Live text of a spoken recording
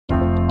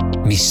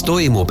mis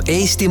toimub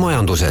Eesti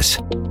majanduses.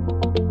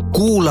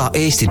 Kuula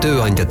Eesti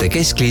Tööandjate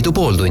Keskliidu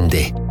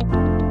pooltundi.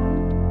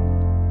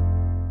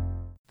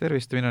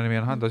 Tervist, minu nimi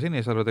on Hando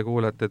Sinisalu, te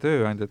kuulete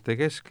Tööandjate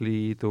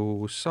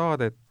Keskliidu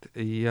saadet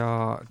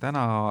ja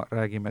täna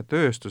räägime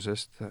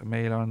tööstusest.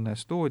 Meil on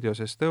stuudios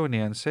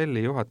Estonian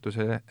Celli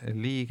juhatuse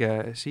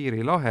liige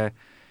Siiri Lahe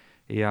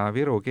ja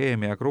Viru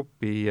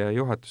keemiagrupi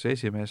juhatuse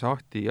esimees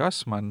Ahti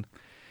Asmann.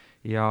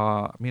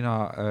 Ja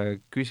mina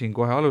küsin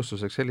kohe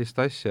alustuseks sellist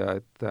asja,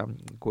 et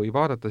kui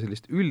vaadata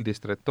sellist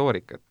üldist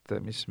retoorikat,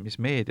 mis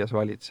meedias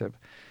valitseb,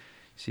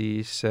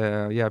 siis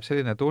jääb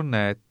selline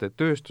tunne, et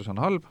tööstus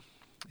on halb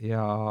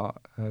ja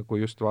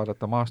kui just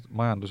vaadata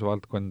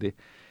majandusvaldkondi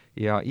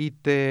ja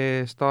IT,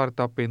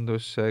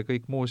 startup-indus,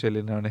 kõik muu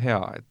selline on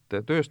hea, et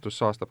tööstus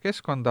saastab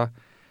keskkonda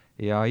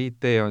ja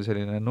IT on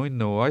selline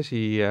nunnu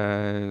asi,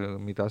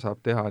 mida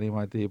saab teha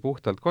niimoodi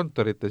puhtalt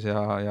kontorites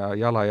ja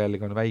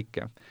jalajälg on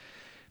väike.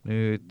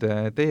 Nüüd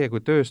teie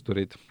kui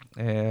töösturid,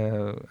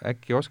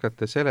 äkki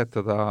oskate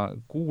seletada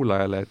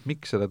kuulajale, et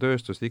miks seda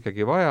tööstust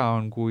ikkagi vaja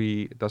on,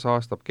 kui ta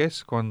saastab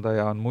keskkonda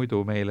ja on muidu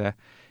meile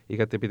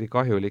igatepidi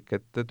kahjulik,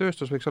 et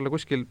tööstus võiks olla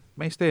kuskil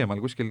meist eemal,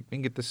 kuskil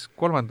mingites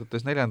 3.,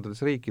 4.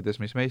 riikides,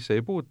 mis meisse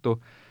ei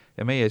puutu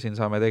ja meie siin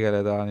saame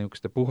tegeleda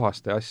niisuguste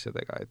puhaste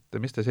asjadega, et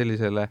mis te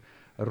sellisele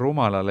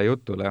rumalale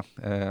jutule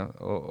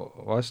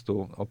vastu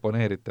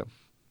oponeerite?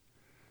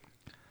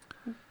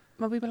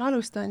 Ma võib-olla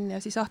alustan ja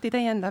siis Ahti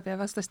täiendab ja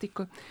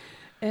vastastikku,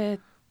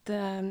 et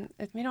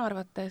minu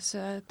arvates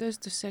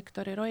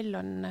tööstussektori roll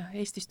on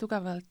Eestis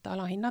tugevalt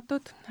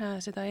alahinnatud,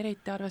 seda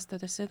eriti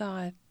arvestades seda,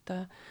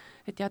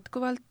 et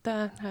jätkuvalt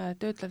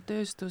töötlev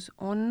tööstus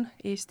on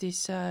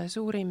Eestis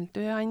suurim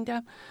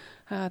tööandja,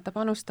 ta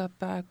panustab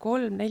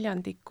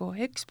 3/4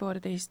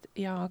 ekspordist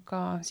ja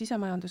ka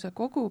sisemajanduse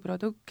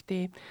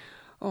koguprodukti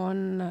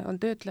on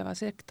töötleva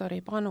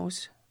sektori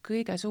panus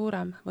kõige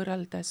suurem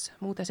võrreldes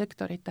muude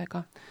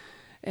sektoritega.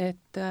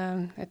 Et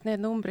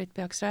need numbrid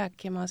peaks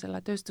rääkima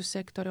selle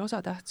tööstussektori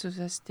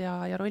osatähtsusest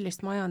ja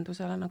rollist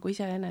majandusele nagu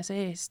iseenese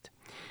eest.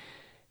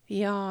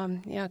 Ja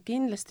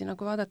kindlasti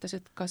nagu vaadates,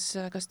 et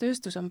kas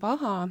tööstus on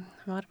paha,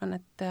 ma arvan,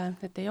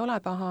 et ei ole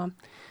paha,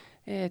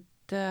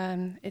 et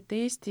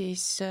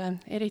Eestis,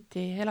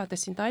 eriti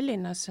elades siin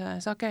Tallinnas,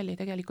 sageli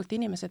tegelikult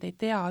inimesed ei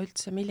tea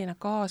üldse, milline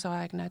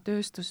kaasaegne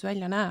tööstus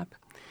välja näeb.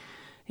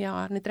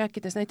 Ja nüüd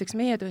rääkides näiteks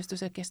meie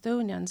tööstuse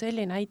Estonian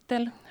Celli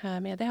näitel,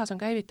 meie tehas on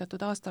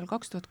käivitatud aastal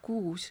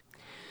 2006.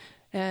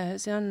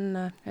 See on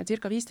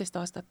circa 15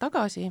 aastat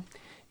tagasi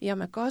ja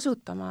me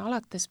kasutame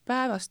alates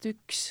päevast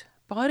üks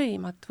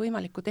parimat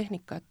võimalikku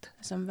tehnikat.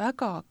 See on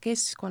väga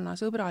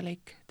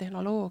keskkonnasõbralik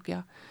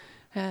tehnoloogia.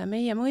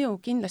 Meie mõju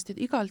kindlasti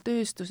igal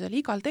tööstusel,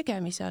 igal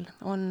tegemisel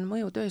on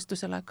mõju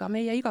tööstusele ka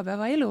meie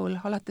igapäevaelul,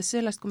 alates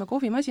sellest, kui me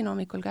kohvimasina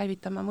hommikul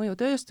käivitame mõju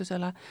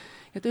tööstusele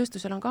ja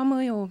tööstusel on ka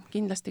mõju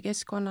kindlasti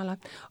keskkonnale,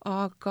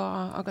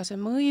 aga see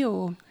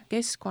mõju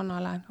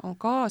keskkonnale on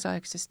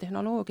kaasaegses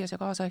tehnoloogias ja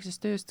kaasaegses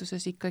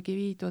tööstuses ikkagi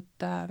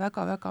viidud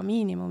väga-väga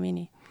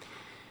miinimumini.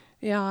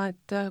 Ja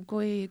et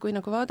kui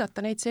nagu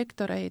vaadata neid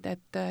sektoreid,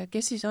 et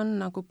kes siis on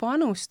nagu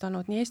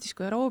panustanud nii Eestis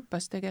kui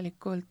Euroopas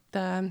tegelikult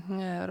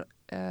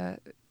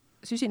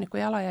süsiniku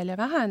jalajälje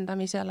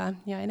vähendamisele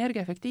ja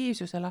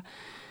energiaefektiivsusele,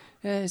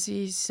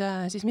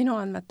 siis minu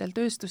andmetel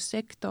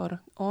tööstussektor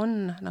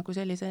on nagu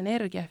sellise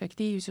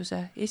energiaefektiivsuse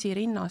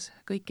esirinnas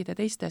kõikide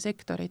teiste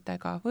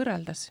sektoritega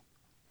võrreldes.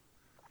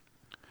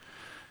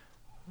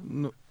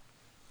 No,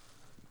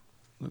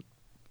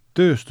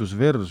 tööstus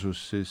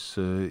versus siis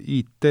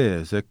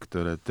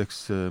IT-sektor, et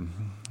eks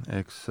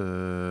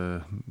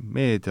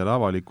meediale,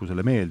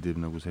 avalikkusele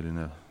meeldib nagu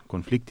selline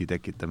konflikti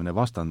tekitamine,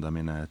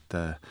 vastandamine, et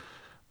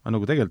ma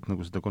nagu tegelikult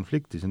nagu seda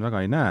konflikti siin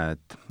väga ei näe,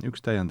 et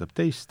üks täiendab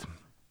teist.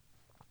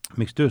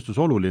 Miks tööstus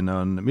oluline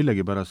on,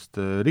 millegipärast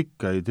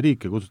rikkaid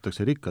riike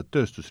kutsutakse rikkad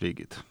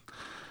tööstusriigid.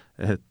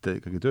 Et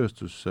ikkagi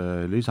tööstus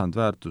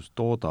lisandväärtust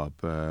toodab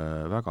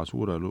väga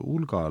suurel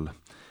hulgal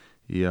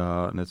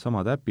ja need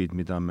samad äpid,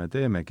 mida me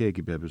teeme,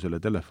 keegi peab ju selle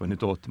telefoni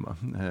tootma,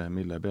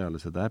 mille peale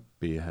seda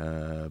äppi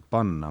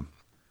panna.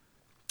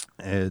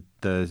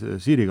 Et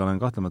Siiriga olen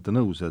kahtlemata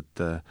nõus,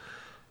 et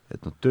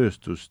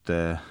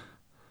tööstuste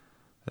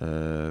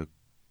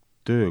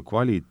töö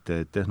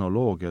kvaliteet,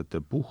 tehnoloogiate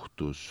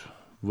puhtus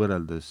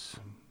võrreldes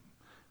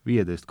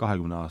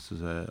 15-20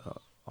 aastase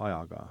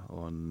ajaga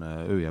on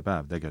öö ja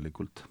päev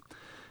tegelikult.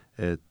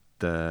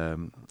 Et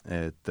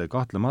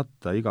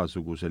kahtlemata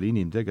igasugusel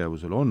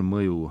inimtegevusel on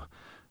mõju,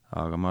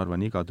 aga ma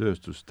arvan, iga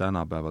tööstus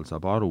tänapäeval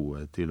saab aru,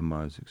 et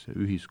ilma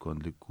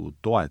ühiskondliku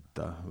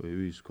toeta või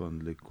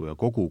ühiskondliku ja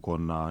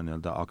kogukonna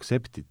nii-öelda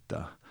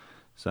akseptita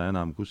sa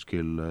enam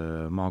kuskil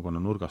maakonna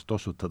nurgast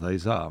tossutada ei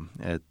saa,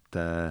 et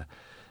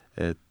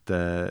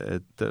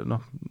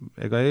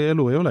ega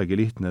elu ei olegi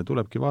lihtne,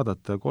 tulebki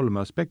vaadata 3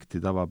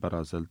 aspekti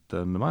tavapäraselt,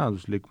 on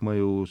majanduslik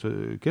mõju,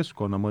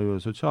 keskkonnamõju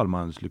ja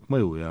sotsiaalmajanduslik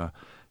mõju ja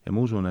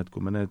ma usun, et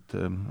kui me need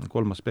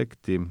 3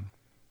 aspekti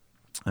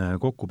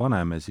kokku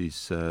paneme,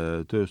 siis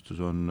tööstus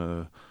on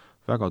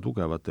väga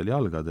tugevatel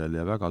jalgadel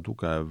ja väga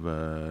tugev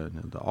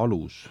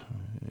alus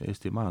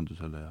Eesti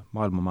majandusele ja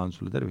maailma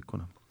majandusele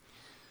tervikuna.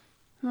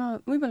 Ma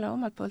võib-olla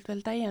omalt poolt veel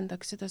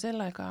täiendaks seda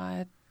sellega,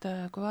 et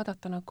kui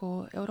vaadata nagu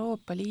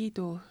Euroopa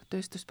Liidu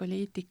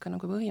tööstuspoliitika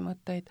nagu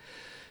põhimõtteid,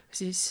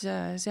 siis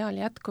seal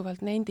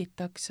jätkuvalt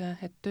nenditakse,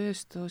 et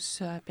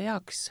tööstus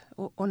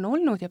on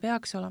olnud ja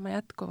peaks olema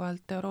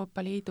jätkuvalt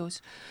Euroopa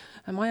Liidus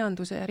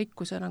majanduse ja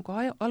rikkuse nagu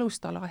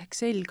alustala ehk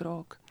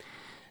selgroog.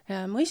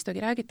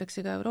 Mõistagi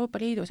räägitakse ka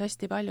Euroopa Liidus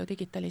hästi palju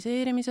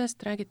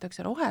digitaliseerimisest,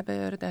 räägitakse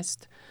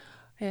rohepöördest,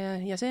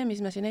 ja see, mis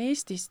me siin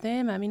Eestis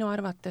teeme, minu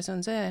arvates on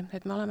see,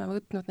 et me oleme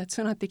võtnud need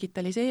sõnad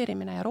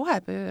digitaliseerimine ja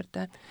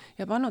rohepöörde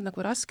ja pannud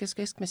nagu raskes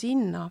keskme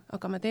sinna,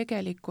 aga me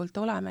tegelikult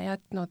oleme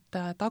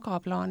jätnud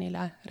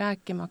tagaplaanile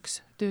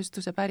rääkimaks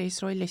tööstuse päris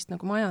rollist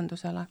nagu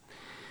majandusele.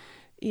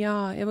 Ja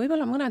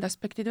võib-olla mõned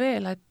aspektid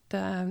veel,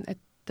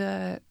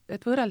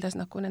 et võrreldes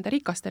nagu nende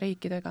rikaste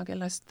riikidega,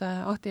 kellest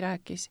Ahti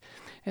rääkis,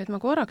 et ma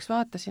korraks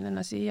vaatasin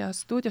enne siia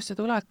stuudiosse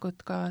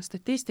tulekut ka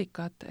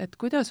statistikat, et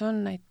kuidas on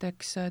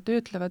näiteks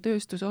töötleva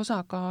tööstuse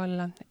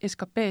osakaal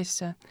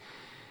SKP-sse,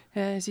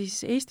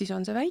 siis Eestis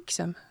on see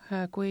väiksem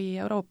kui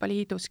Euroopa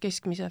Liidus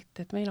keskmiselt,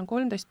 et meil on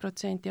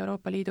 13%,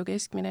 Euroopa Liidu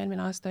keskmine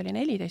eelmine aasta oli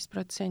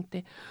 14%,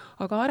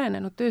 aga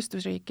arenenud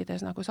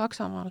tööstusriikides nagu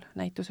Saksamaal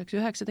näituseks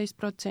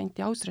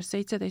 19%, Austrias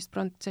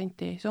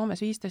 17%,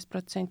 Soomes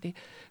 15%,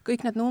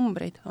 kõik need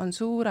numbrid on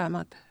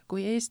suuremad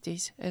kui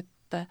Eestis, et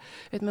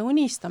me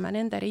unistame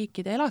nende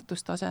riikide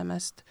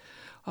elatustasemest,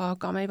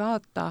 aga me ei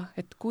vaata,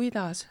 et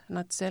kuidas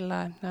nad selle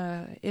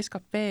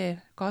SKP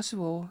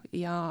kasvu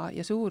ja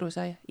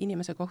suuruse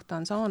inimese kohta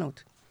on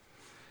saanud.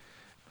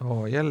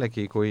 No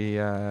jällegi, kui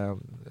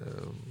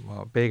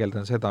ma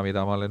peegeldan seda,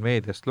 mida ma olen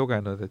meediast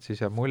lugenud, et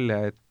siis jääb mulje,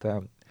 et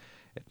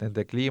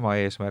nende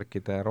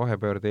kliimaeesmärkide,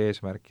 rohepöörde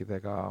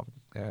eesmärkidega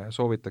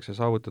soovitakse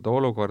saavutada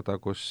olukorda,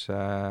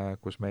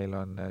 kus meil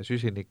on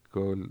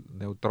süsinikul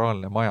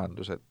neutraalne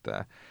majandus,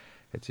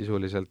 et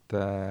sisuliselt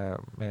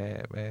me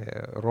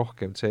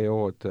rohkem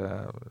CO-d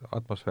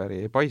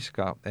atmosfääri ei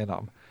paiska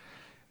enam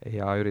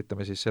ja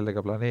üritame siis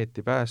sellega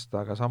planeeti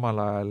päästa, aga samal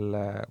ajal,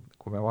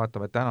 kui me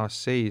vaatame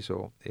tänast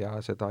seisu ja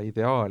seda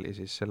ideaali,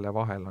 siis selle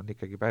vahel on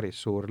ikkagi päris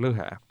suur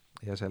lõhe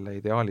ja selle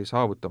ideaali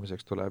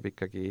saavutamiseks tuleb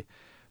ikkagi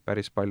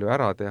päris palju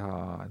ära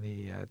teha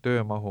nii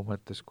töömahu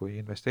mõttes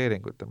kui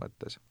investeeringute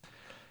mõttes.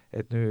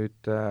 Et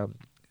nüüd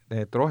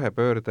need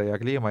rohepöörde ja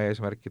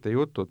kliimaeesmärkide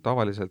jutud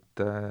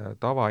tavaliselt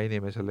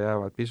tavainimesele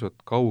jäävad pisut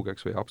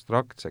kaugeks või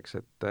abstraktseks,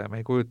 et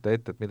me ei kujuta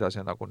ette, et mida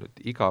see nagu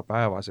nüüd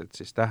igapäevaselt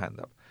siis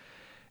tähendab.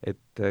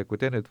 Et kui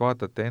te nüüd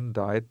vaatate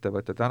enda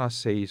ettevõtte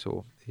tänast seisu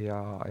ja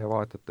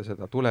vaatate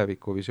seda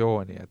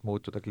tulevikuvisiooni, et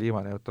muutuda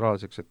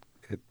kliimaneutraalseks,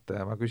 et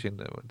ma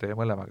küsin teie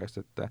mõlema käest,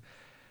 et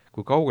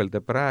kui kaugel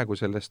te praegu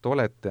sellest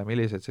olete ja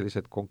millised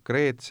sellised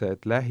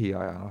konkreetsed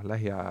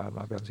lähiaja,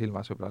 ma pean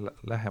silmas võib-olla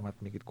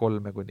lähemat mingid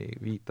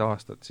 3–5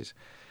 aastat, siis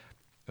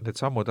need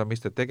sammud on,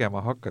 mis te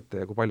tegema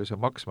hakkate ja kui palju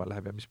see maksma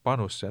läheb ja mis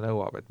panus see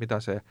nõuab, et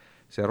mida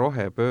see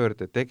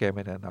rohepöörde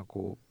tegemine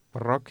nagu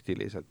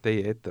praktiliselt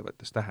teie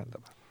ettevõttes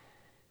tähendab?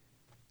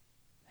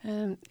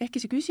 Ehkki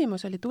see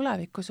küsimus oli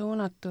tulevikku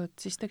suunatud,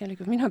 siis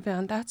tegelikult mina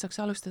pean tähtsaks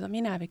alustada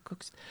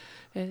minevikuks.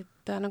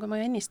 Et nagu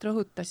ma ennist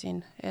rõhutasin,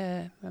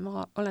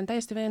 ma olen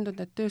täiesti veendunud,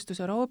 et tööstus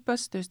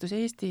Euroopas, tööstus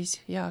Eestis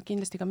ja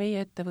kindlasti ka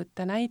meie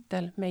ettevõtte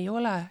näitel me ei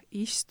ole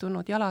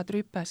istunud jalad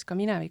rüpes ka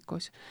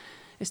minevikus.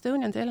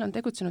 Estonian Cell on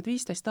tegutsenud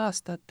 15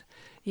 aastat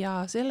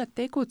ja selle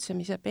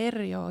tegutsemise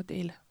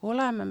perioodil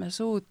oleme me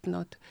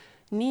suutnud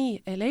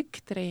nii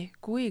elektri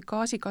kui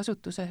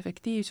gaasikasutuse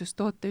efektiivsust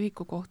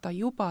tooteühiku kohta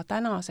juba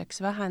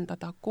tänaseks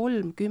vähendada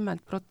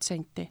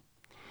 30%.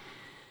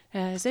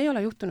 See ei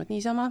ole juhtunud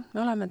niisama,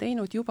 me oleme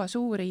teinud juba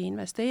suuri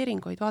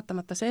investeeringuid,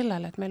 vaatamata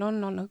sellele, et meil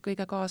on olnud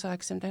kõige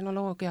kaasaegsem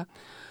tehnoloogia,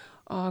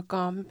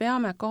 aga me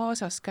peame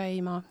kaasas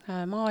käima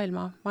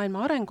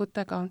maailma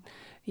arengutega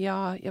ja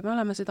me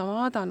oleme seda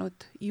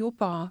vaadanud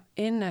juba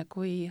enne,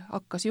 kui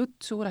hakkas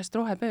jutt suurest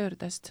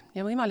rohepöördest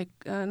ja võimalik,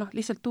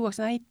 lihtsalt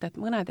tuuaks näited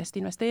mõnedest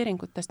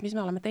investeeringutest, mis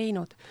me oleme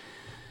teinud.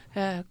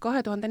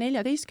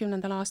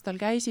 2014. aastal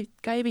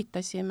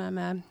käivitasime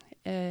me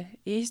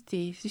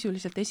Eesti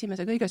sisuliselt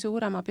esimese kõige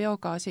suurema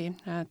biogaasi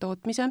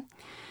tootmise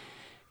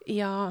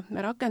ja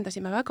me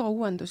rakendasime väga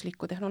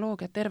uuenduslikku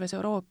tehnoloogiat terves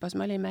Euroopas.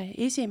 Me olime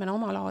esimene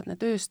omalaadne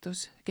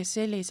tööstus, kes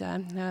sellise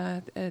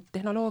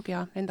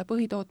tehnoloogia enda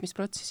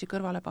põhitootmisprotsessi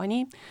kõrvale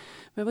pani.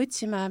 Me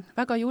võtsime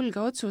väga julge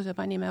otsuse,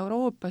 panime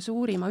Euroopa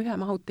suurima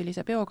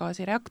ühemahutilise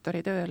biogaasi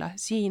reaktori tööle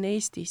siin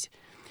Eestis.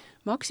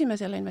 Maksime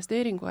selle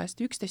investeeringu eest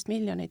 11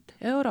 miljonit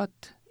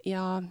eurot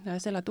ja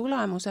selle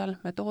tulemusel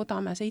me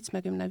toodame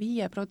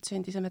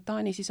 75%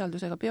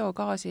 metaanisisaldusega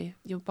biogaasi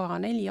juba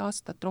 4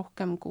 aastat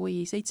rohkem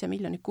kui 7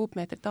 miljonit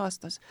kuupmeetrit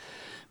aastas,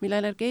 mille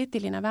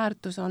energeetiline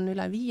väärtus on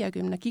üle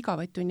 50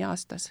 gigavatt-tunni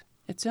aastas.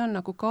 Et see on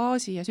nagu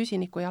gaasi ja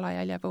süsiniku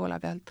jalajälje poole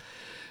pealt.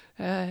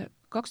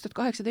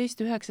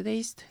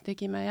 2018-2019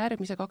 tegime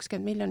järgmise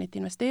 20 miljonit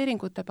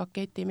investeeringute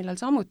paketi, millel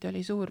samuti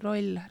oli suur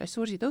roll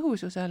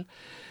ressursitõhususel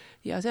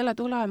ja selle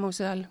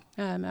tulemusel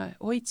me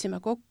hoidsime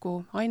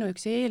kokku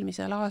ainuüksi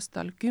eelmisel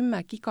aastal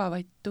 10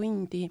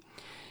 gigavatt-tundi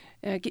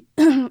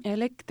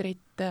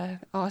elektrit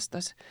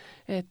aastas.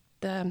 Et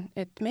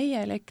et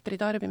meie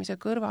elektritarbimise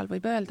kõrval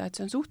võib öelda, et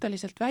see on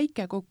suhteliselt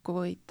väike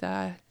kokkuhoid,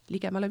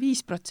 ligemale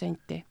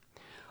 5%.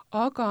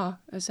 Aga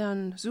see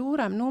on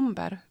suurem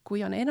number,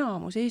 kui on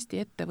enamus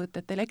Eesti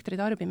ettevõtete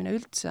elektritarbimine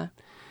üldse.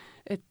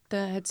 Et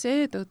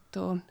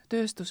seetõttu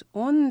tööstus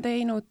on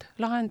teinud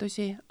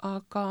lahendusi,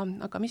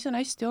 aga mis on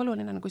hästi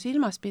oluline nagu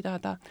silmas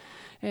pidada,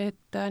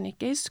 et nii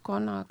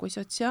keskkonna kui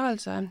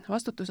sotsiaalse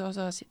vastutuse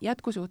osas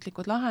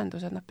jätkusuutlikud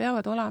lahendused, nad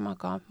peavad olema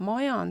ka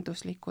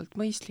majanduslikult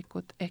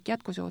mõistlikud ehk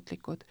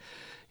jätkusuutlikud.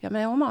 Ja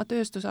me oma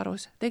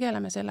tööstusarus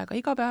tegeleme sellega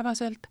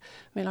igapäevaselt,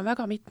 meil on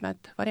väga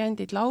mitmed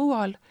variandid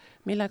laual,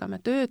 millega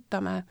me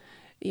töötame,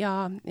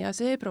 ja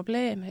see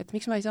probleem, et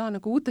miks ma ei saa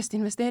nagu uutest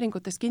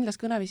investeeringutest kindlas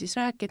kõneviisis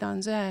rääkida, on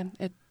see,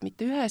 et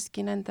mitte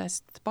ühestki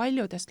nendest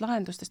paljudest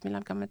lahendustest,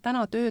 millega me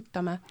täna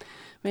töötame,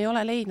 me ei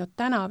ole leidnud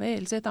täna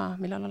veel seda,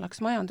 millal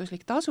oleks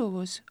majanduslik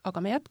tasuvus, aga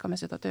me jätkame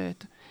seda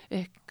tööd.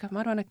 Ehk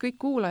ma arvan, et kõik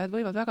kuulajad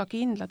võivad väga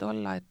kindlad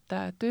olla, et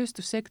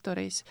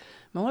tööstussektoris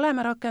me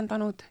oleme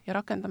rakendanud ja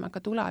rakendame ka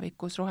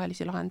tulevikus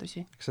rohelisi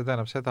lahendusi. See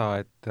tähendab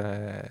seda, et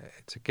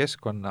see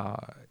keskkonna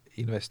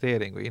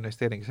investeering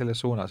selles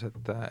suunas,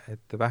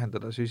 et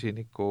vähendada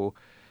süsiniku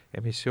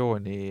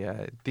emissiooni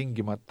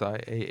tingimata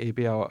ei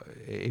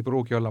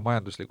pruugi olla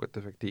majanduslikult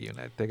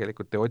efektiivne, et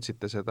tegelikult te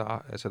otsite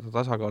seda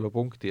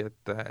tasakaalupunkti,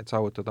 et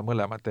saavutada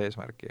mõlemat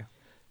eesmärki.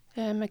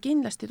 Me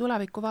kindlasti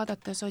tulevikku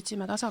vaadates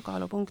otsime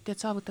tasakaalupunkti, et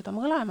saavutada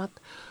mõlemat,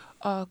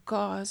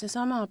 aga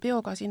seesama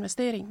biogaasi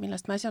investeering,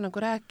 millest ma äsja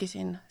nagu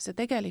rääkisin, see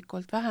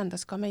tegelikult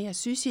vähendas ka meie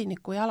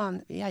süsiniku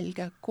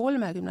jalajälge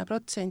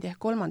 30% ehk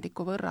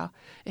kolmandiku võrra.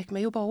 Ehk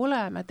me juba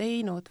oleme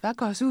teinud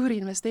väga suuri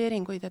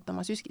investeeringuid, et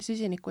oma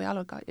süsiniku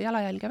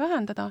jalajälge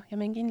vähendada ja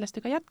me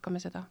kindlasti ka jätkame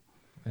seda.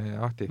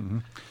 Ahti?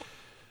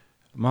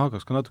 Ma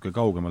hakkaks ka natuke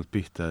kaugemalt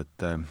pihta,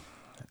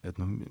 et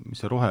mis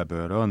see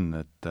rohepööre on,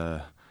 et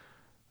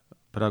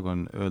praegu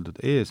on öeldud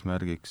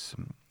eesmärgiks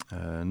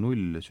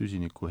 0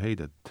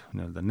 süsinikuheidet,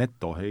 nii-öelda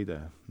netoheide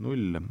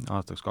 0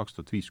 aastaks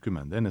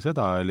 2050. Enne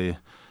seda oli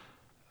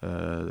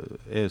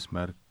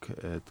eesmärk,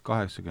 et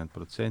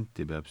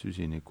 80% peab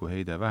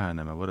süsinikuheide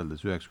vähenema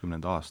võrreldes 90.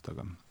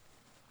 aastaga.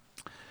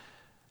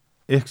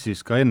 Ehk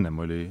siis ka ennem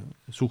oli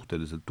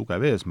suhteliselt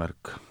tugev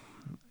eesmärk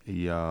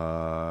ja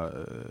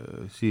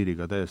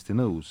Siiriga täiesti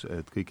nõus,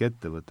 et kõik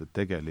ettevõtted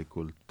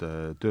tegelikult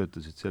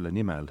töötasid selle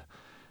nimel,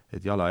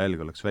 et jalajälg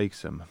oleks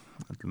väiksem.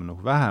 Ütleme,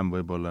 vähem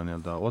võib-olla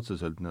nii-öelda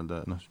otseselt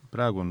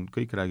praegu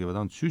kõik räägivad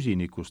ainult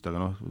süsinikust,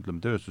 aga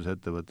ütleme,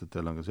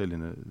 tööstusettevõtetel on ka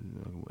selline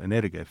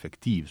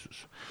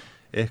energiaefektiivsus.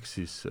 Ehk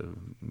siis,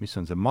 mis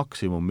on see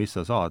maksimum, mis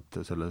sa saad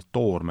selle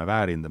toorme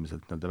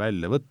väärindamiselt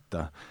välja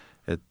võtta,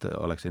 et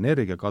oleks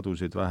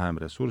energiakadusid vähem,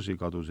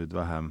 ressursikadusid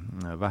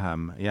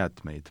vähem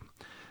jäätmeid.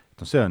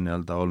 See on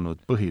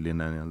olnud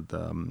põhiline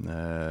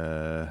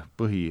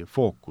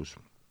põhifookus,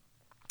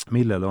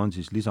 millele on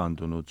siis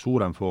lisandunud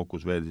suurem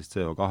fookus veel siis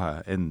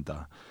CO2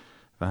 enda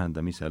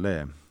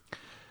vähendamisele.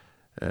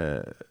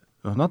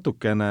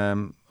 Natukene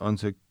on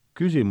see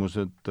küsimus,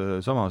 et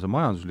sama see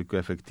majandusliku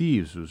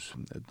efektiivsus,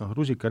 et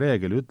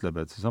rusikareegel ütleb,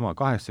 et see sama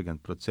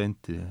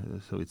 80%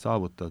 sa võid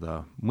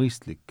saavutada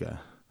mõistlike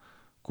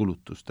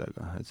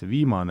kulutustega, et see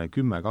viimane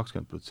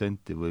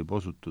 10-20% võib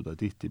osutuda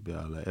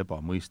tihtipeale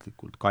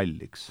ebamõistlikult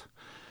kalliks.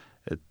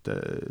 Et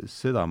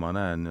seda ma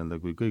näen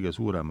kui kõige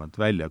suuremat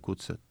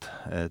väljakutset,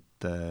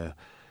 et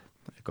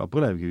ka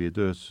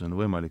põlevkivitööstus on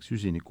võimalik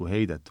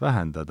süsinikuheidet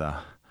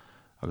vähendada,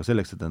 aga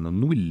selleks, et nad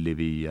nulli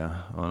viia,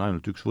 on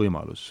ainult üks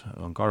võimalus,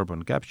 on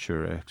carbon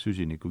capture ehk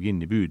süsiniku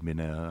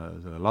kinnipüüdmine ja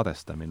selle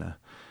ladestamine.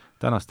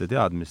 Tänaste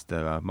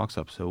teadmistega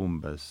maksab see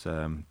umbes,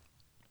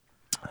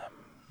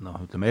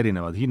 ütleme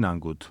erinevad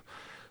hinnangud,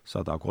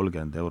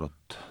 130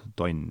 eurot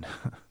tonn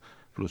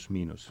pluss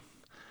miinus.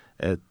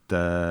 Et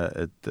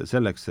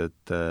selleks,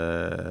 et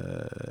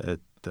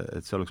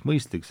see oleks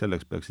mõistlik,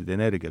 selleks peaksid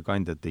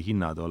energiakandjate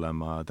hinnad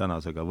olema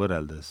tänasega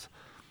võrreldes,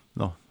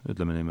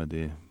 ütleme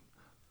niimoodi,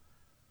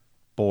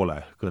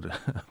 poole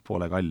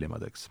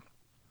kallimad, eks.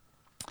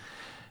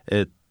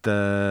 Et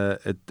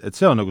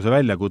see on see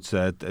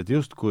väljakutse, et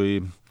justkui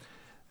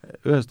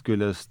ühest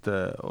küljest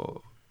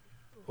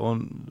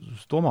on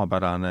just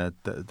omapärane,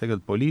 et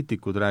tegelikult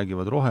poliitikud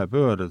räägivad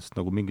rohepöördest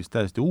nagu mingist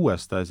täiesti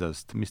uuest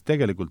asjast, mis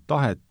tegelikult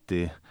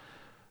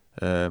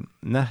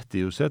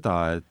nähti ju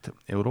seda, et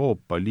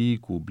Euroopa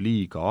liigub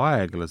liiga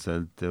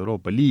aeglaselt,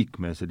 Euroopa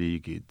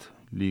liikmesriigid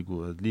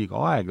liiguvad liiga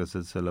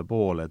aeglaselt selle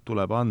poole, et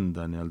tuleb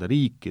anda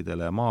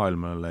riikidele,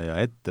 maailmale ja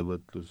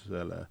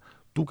ettevõtlusele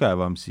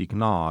tugevam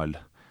signaal.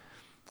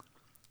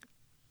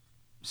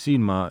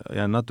 Siin ma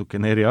jään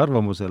natukene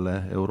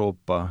eriarvamusele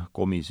Euroopa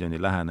Komisjoni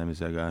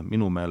lähenemisega.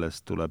 Minu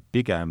meelest tuleb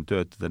pigem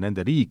töötada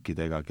nende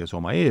riikidega, kes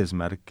oma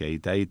eesmärke ei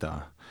täida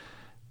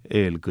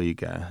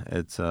eelkõige,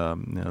 et sa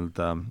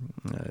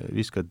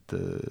viskad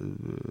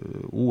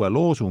uue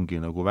loosungi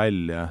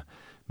välja,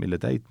 mille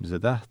täitmise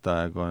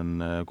tähtaeg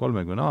on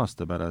 30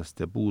 aasta pärast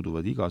ja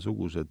puuduvad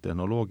igasugused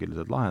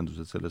tehnoloogilised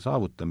lahendused selle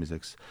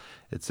saavutamiseks,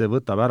 et see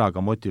võtab ära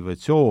ka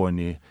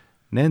motivatsiooni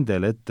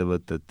nendel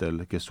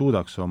ettevõtetel, kes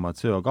suudaks oma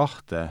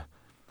CO2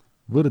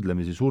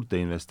 võrdlemisi suurte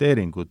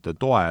investeeringute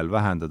toel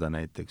vähendada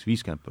näiteks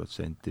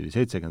 50% või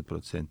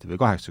 70% või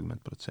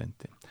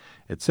 80%.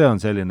 Et see on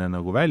selline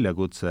nagu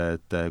väljakutse,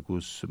 et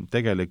kus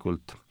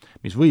tegelikult,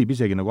 mis võib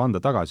isegi nagu anda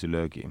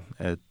tagasilöögi,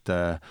 et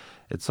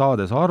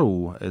saades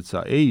aru, et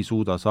sa ei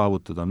suuda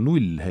saavutada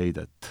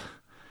nullheidet,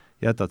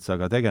 jätad sa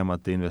ka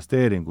tegemata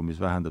investeeringu, mis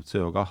vähendab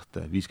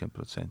CO2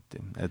 50%.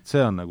 Et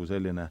see on nagu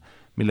selline,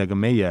 millega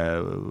meie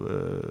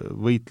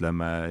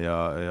võitleme ja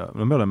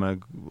no me oleme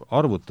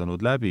arvutanud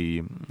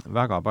läbi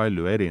väga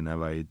palju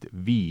erinevaid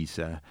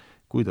viise,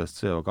 kuidas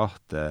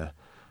CO2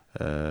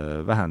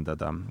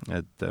 vähendada.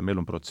 Et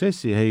meil on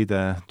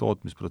protsessiheide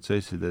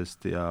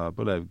tootmisprotsessidest ja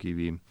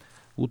põlevkivi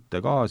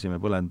gaasi me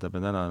põlendame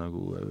täna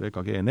nagu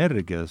VKG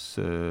energias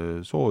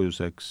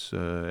soojuseks,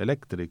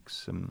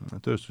 elektriks,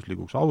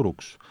 tööstuslikuks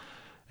auruks,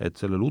 et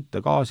sellel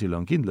gaasil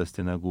on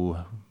kindlasti nagu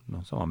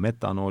sama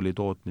metanooli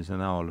tootmise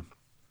näol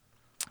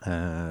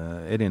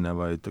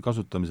erinevaid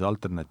kasutamise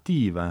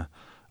alternatiive,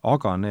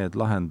 aga need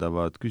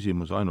lahendavad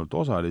küsimuse ainult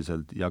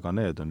osaliselt ja ka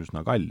need on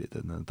üsna kallid,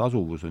 et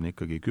tasuvus on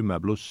ikkagi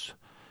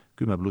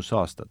 10+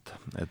 aastat.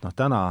 Et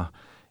täna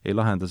ei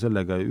lahenda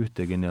sellega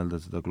ühtegi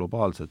seda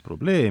globaalset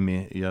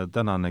probleemi ja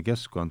tänane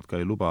keskkond ka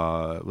ei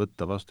luba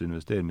võtta vastu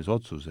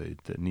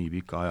investeerimisotsuseid nii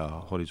pika aja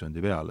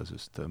horisondi peale,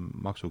 sest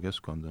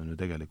maksukeskkond on ju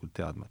tegelikult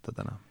teadmata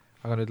täna.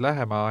 Aga nüüd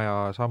lähema aja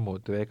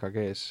sammud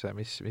VKG-s,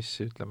 mis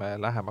ütleme,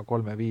 lähema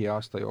 3-5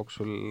 aasta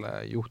jooksul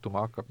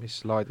juhtuma hakkab,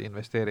 mis laadi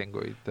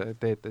investeeringuid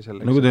teete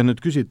selleks? No kui te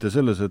nüüd küsite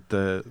selles, et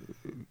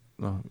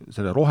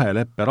selle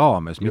roheleppe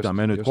raames, mida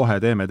me nüüd kohe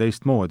teeme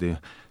teistmoodi,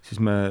 siis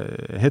me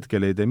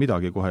hetkel ei tee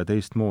midagi kohe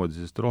teistmoodi,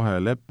 sest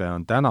roheleppe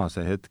on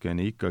tänase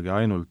hetkeni ikkagi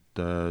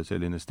ainult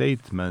selline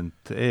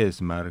statement,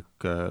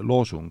 eesmärk,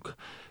 loosung,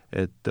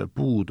 et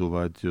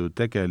puuduvad ju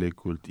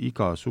tegelikult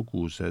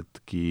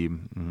igasugusedki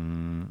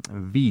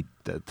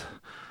viited,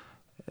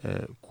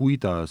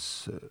 kuidas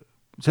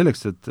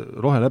selleks, et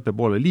roheleppe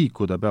poole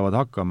liikuda,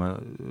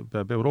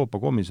 peab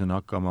Euroopa Komisjon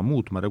hakkama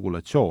muutma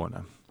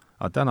regulatsioone.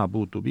 Aga täna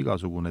puutub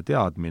igasugune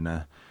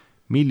teadmine,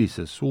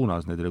 millises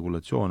suunas neid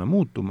regulatsioone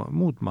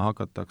muutma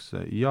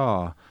hakatakse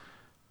ja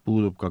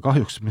puudub ka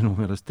kahjuks minu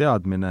meelest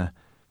teadmine,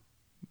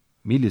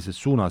 millises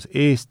suunas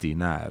Eesti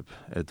näeb,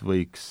 et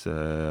võiks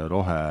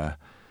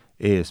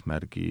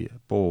eesmärgi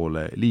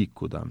poole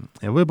liikuda.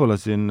 Ja võib-olla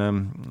siin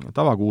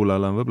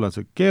tavakuulajal on võib-olla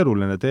see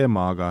keeruline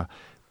teema, aga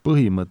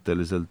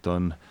põhimõtteliselt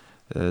on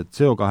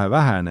CO2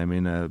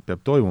 vähenemine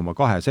peab toimuma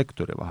 2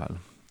 sektori vahel.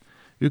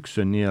 Üks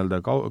on nii-öelda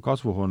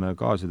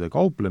kasvuhoonegaaside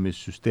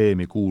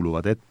kauplemissüsteemi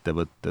kuuluvad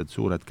ettevõtted,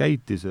 suured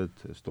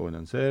käitised,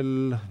 Estonian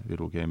Cell,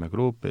 Viru Keemia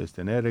Grupp,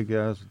 Eesti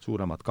Energia,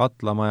 suuremad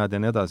katlamajad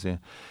ja nii edasi.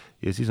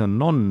 Ja siis on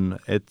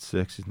non-ETS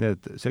ehk siis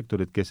need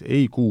sektorid, kes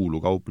ei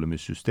kuulu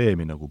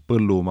kauplemissüsteemi nagu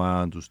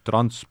põllumajandus,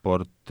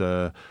 transport,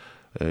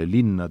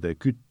 linnade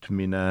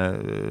kütmine,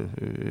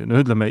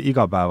 ütleme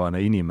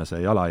igapäevane inimese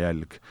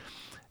jalajälg.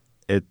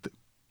 Et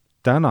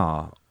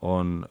täna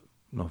on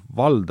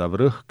valdav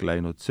rõhk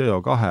läinud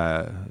CO2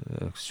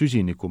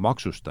 süsiniku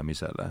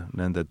maksustamisele,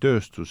 nende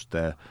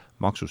tööstuste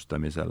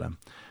maksustamisele.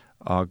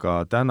 Aga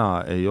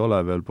täna ei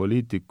ole veel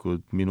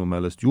poliitikud minu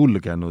meelest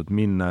julgenud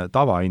minna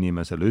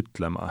tavainimesele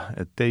ütlema,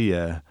 et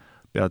teie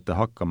peate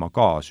hakkama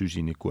ka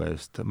süsiniku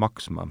eest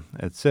maksma.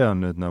 Et see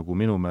on nüüd nagu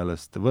minu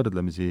meelest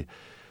võrdlemisi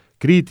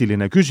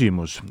kriitiline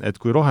küsimus,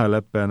 et kui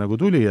roheleppe nagu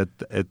tuli,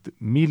 et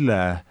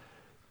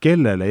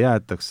kellele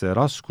jäetakse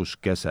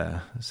raskuskese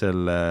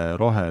selle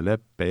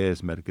roheleppe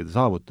eesmärkide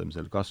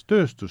saavutamisel, kas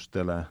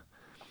tööstustele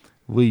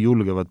või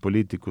julgevad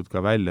poliitikud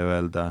ka välja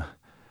öelda,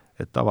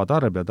 et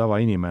tavatarbija,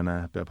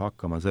 tavainimene peab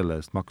hakkama selle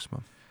eest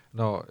maksma?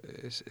 No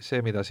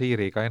see, mida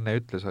Siiri ka enne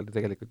ütles, oli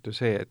tegelikult ju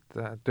see, et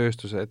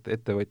tööstused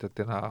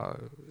ettevõtjatena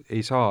ei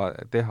saa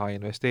teha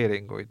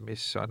investeeringuid,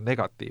 mis on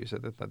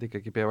negatiivsed, et nad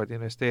ikkagi peavad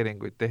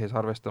investeeringuid tehes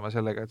arvestama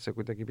sellega, et see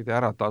kuidagi pidi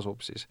ära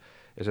tasub siis.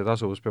 Ja see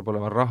tasuvus peab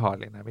olema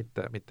rahaline,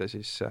 mitte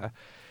siis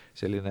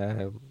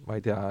selline, ma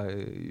ei tea,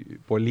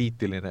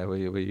 poliitiline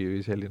või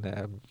selline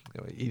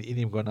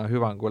inimkonna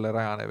hüvangule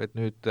rajanev, et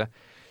nüüd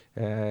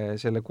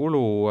selle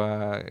kulu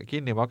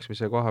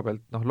kinnimaksmise koha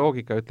pealt,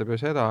 loogika ütleb ju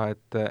seda,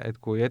 et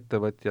kui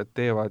ettevõtjad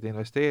teevad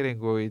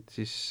investeeringuid,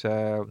 siis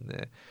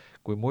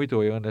kui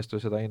muidu ei õnnestu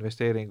seda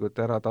investeeringut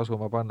ära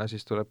tasuma panna,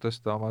 siis tuleb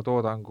tõsta oma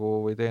toodangu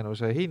või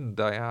teenuse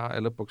hinda ja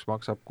lõpuks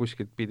maksab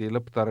kuskilt pidi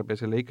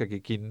lõpptarbija selle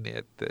ikkagi kinni,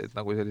 et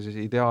nagu sellises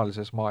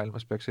ideaalses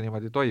maailmas peaks see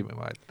niimoodi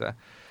toimima,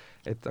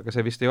 aga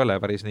see vist ei ole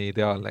päris nii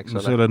ideaalne, eks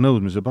ole? See ei ole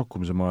nõudmise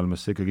pakkumise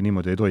maailmas, see ikkagi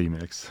niimoodi ei toimi,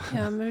 eks?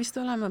 Ja me vist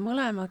oleme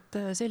mõlemad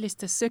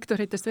sellistest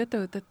sektoritest või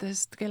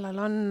ettevõtetest, kellel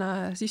on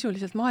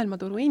sisuliselt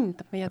maailmaturu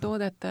hind meie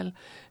toodetel,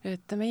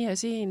 et meie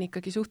siin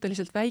ikkagi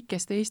suhteliselt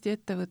väikeste Eesti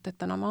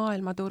ettevõtetena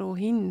maailmaturu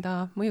hinda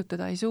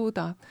mõjutada ei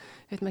suuda.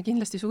 Et me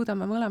kindlasti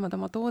suudame mõlemad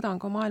oma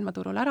toodangu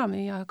maailmaturul ära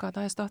müüa, aga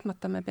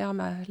tahes-tahtmata me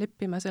peame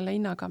leppima selle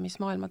hinnaga, mis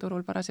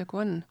maailmaturul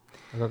parasjagu on.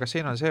 Aga kas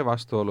siin on see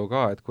vastuolu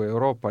ka, et kui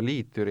Euroopa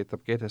Liit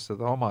üritab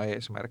kehtestada oma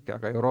eesmärke,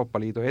 aga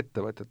Euroopa Liidu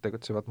ettevõtted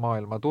tegutsevad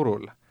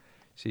maailmaturul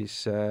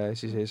siis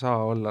ei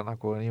saa olla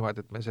nagu niimoodi,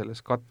 et me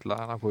selles katla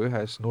nagu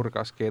ühes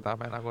nurgas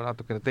keedame nagu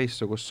natukene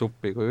teistsugust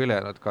suppi kui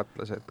ülejäänud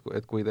katlas,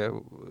 et kui te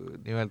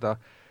nii-öelda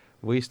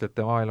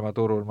võistlete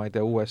maailmaturul, ma ei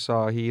tea,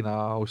 USA,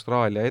 Hiina,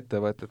 Austraalia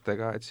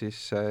ettevõtetega, et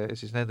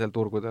siis nendel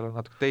turgudel on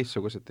natuke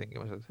teistsugused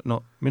tingimused.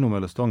 No minu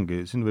meelest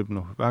ongi, siin võib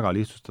väga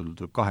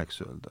lihtsustatult võib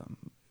 2 öelda.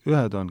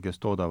 Ühed on,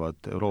 kes toodavad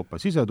Euroopa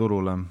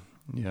siseturule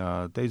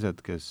ja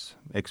teised, kes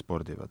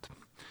ekspordivad.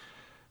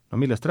 No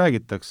millest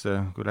räägitakse,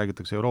 kui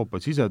räägitakse Euroopa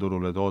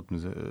siseturule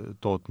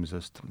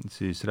tootmisest,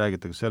 siis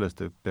räägitakse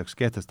sellest, et peaks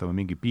kehtestama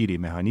mingi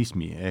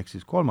piirimehhanismi, ehk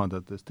siis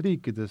kolmandatest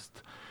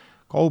riikidest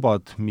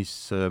kaubad,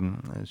 mis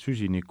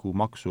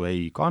süsinikumaksu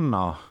ei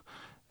kanna,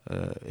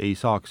 ei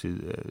saaks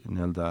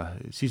nii-öelda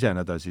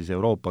siseneda siis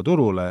Euroopa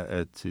turule,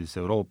 et siis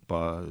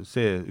Euroopa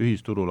see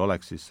ühisturul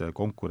oleks siis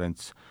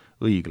konkurents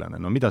õiglane.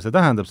 No mida see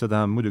tähendab? See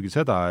tähendab muidugi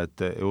seda, et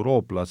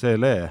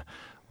eurooplasele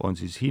on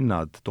siis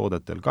hinnad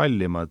toodetel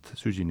kallimad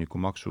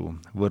süsinikumaksu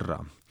võrra.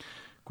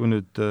 Kui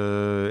nüüd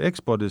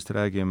ekspordist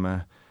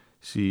räägime,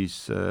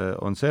 siis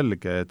on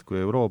selge, et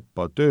kui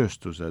Euroopa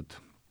tööstused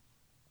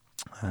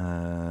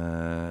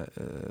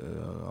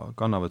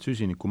kannavad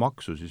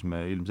süsinikumaksu, siis me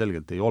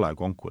ilmselgelt ei ole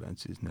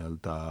konkurentsis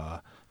nii-öelda,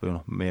 või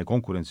meie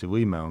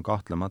konkurentsivõime on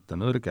kahtlemata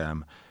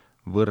nõrgem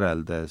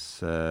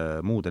võrreldes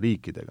muude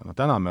riikidega.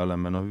 Täna me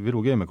oleme,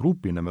 Viru Keemia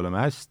Grupina me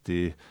oleme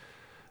hästi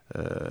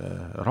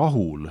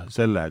rahul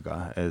sellega,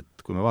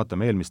 et kui me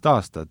vaatame eelmist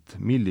aastat,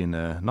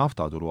 milline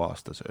naftaturu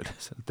aastas oli,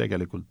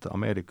 tegelikult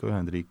Ameerika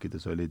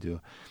Ühendriikides olid ju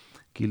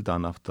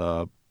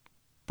kildanafta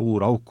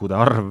puuraukude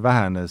arv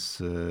vähenes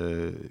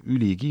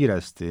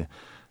ülikiiresti,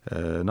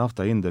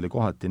 nafta hind oli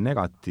kohati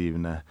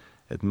negatiivne,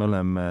 et me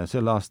oleme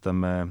sel aasta,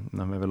 me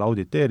veel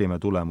auditeerime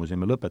tulemusi,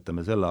 me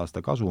lõpetame selle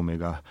aasta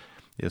kasumiga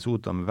ja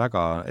suudame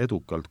väga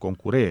edukalt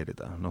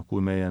konkureerida.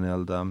 Kui meie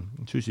nii-öelda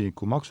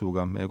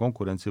süsinikumaksuga meie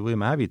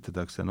konkurentsivõime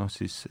hävitatakse,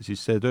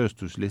 siis see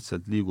tööstus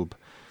lihtsalt liigub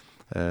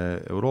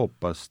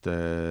Euroopast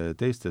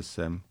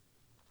teistesse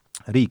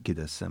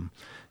riikidesse.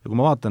 Ja kui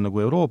ma vaatan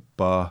nagu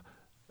Euroopa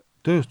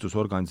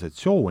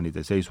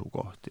tööstusorganisatsioonide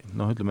seisukohti,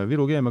 ütleme,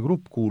 Viru Keemia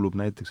Grupp kuulub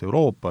näiteks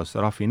Euroopas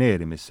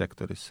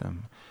rafineerimissektorisse.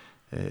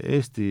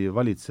 Eesti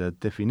valitsejad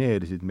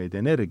defineerisid meid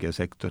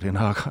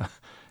energiasektorina, aga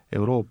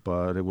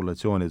Euroopa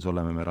regulatsioonides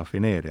oleme me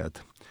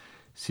rafineerijad.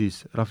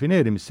 Siis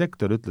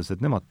rafineerimissektor ütles,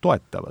 et nemad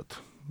toetavad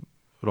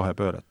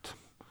rohepööret.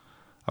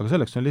 Aga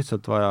selleks on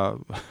lihtsalt vaja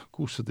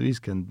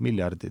 650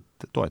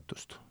 miljardit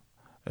toetust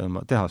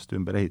tehaste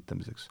ümber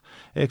ehitamiseks.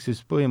 Ehk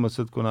siis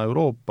põhimõtteliselt, kuna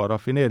Euroopa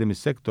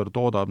rafineerimissektor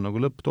toodab nagu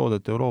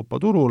lõpptoodet Euroopa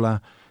turule,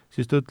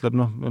 siis ta ütleb,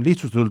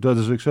 lihtsustatult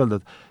öeldes võiks öelda,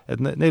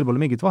 et neil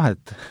pole mingit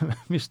vahet,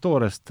 mis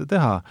toorest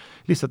teha,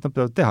 lihtsalt nad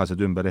peavad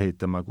tehased ümber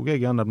ehitama. Kui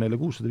keegi annab neile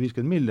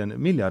 650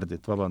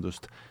 miljardit,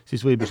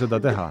 siis võib ju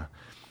seda teha.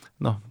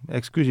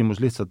 Eks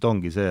küsimus lihtsalt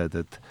ongi see,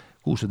 et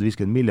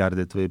 650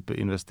 miljardit võib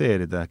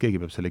investeerida,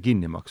 keegi peab selle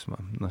kinni maksma.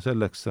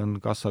 Selleks on,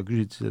 kas sa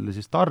küsid selle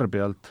siis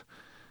tarbijalt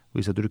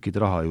või sa trükid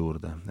raha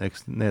juurde.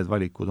 Eks need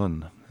valikud on.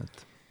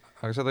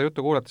 Aga seda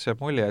juttu kuulates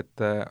jääb mulje,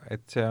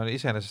 et see on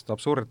iseenesest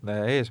absurdne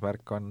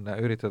eesmärk on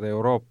üritada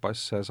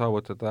Euroopas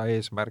saavutada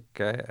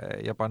eesmärke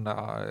ja panna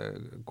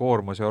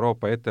koormus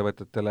Euroopa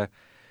ettevõtetele,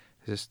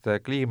 sest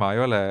kliima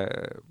ei ole,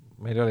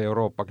 meil ei ole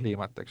Euroopa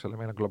kliimat, eks ole,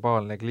 meil on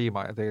globaalne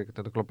kliima ja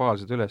tegelikult need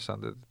globaalsed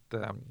ülesanded,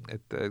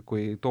 et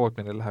kui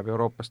tootmine läheb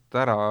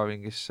Euroopast ära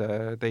mingisse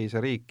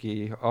teise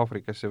riiki,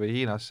 Aafrikasse või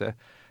Hiinasse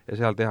ja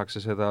seal tehakse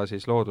seda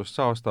siis loodust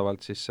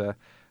saastavalt, siis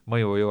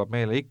mõju jõuab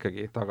meile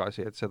ikkagi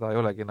tagasi, et seda ei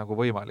olegi nagu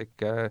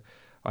võimalik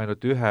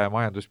ainult ühe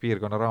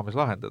majanduspiirkonna raames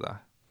lahendada.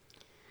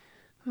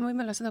 Ma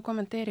võib-olla seda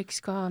kommenteeriks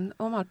ka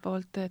omalt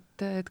poolt,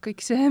 et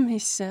kõik see,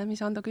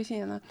 mis Ando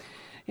küsijana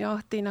ja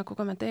Ahti nagu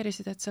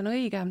kommenteerisid, et see on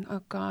õige,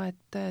 aga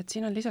et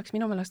siin on lisaks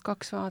minu meelest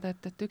 2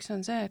 vaadet, et üks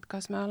on see, et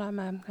kas me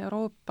oleme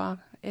Euroopa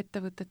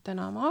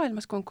ettevõtetena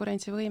maailmas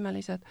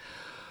konkurentsivõimelised,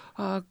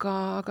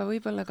 aga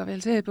võib-olla ka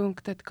veel see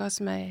punkt, et kas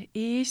me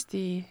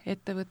Eesti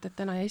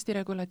ettevõtetena ja Eesti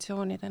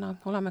regulatsioonidena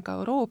oleme ka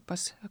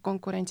Euroopas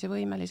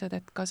konkurentsivõimelised,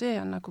 et ka see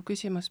on nagu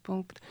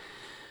küsimuspunkt.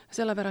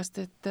 Sellepärast,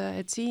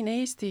 et siin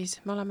Eestis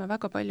me oleme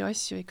väga palju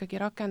asju ikkagi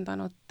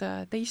rakendanud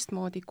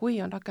teistmoodi, kui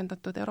on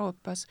rakendatud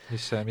Euroopas.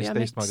 Mis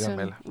teistmoodi on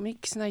meil?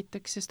 Miks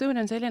näiteks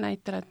Estonian Celli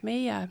näitel, et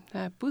meie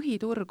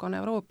põhiturg on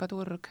Euroopa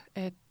turg,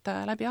 et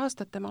läbi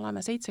aastate me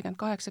oleme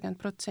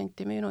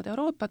 70-80% müünud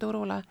Euroopa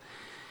turule,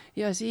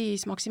 ja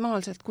siis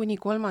maksimaalselt kuni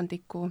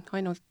 1/3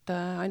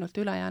 ainult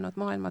ülejäänud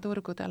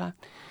maailmaturgudele.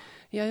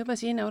 Ja juba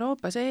siin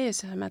Euroopa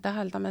sees me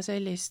täheldame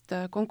sellist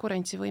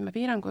konkurentsivõime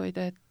piiranguid,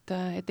 et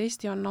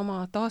Eesti on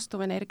oma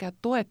taastuvenergia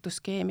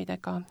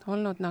toetusskeemidega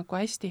olnud nagu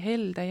hästi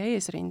helde ja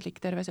eesrindlik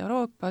terves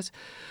Euroopas,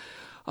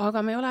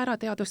 aga me ei ole ära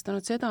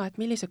teadvustanud seda, et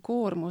millise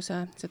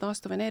koormuse see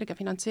taastuvenergia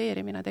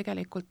finantseerimine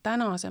tegelikult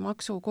tänase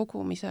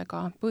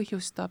maksukogumisega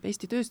põhjustab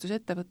Eesti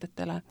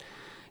tööstusettevõtetele.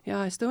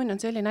 ja Estonian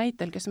Celli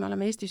näitel, kes me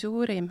oleme Eesti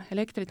suurim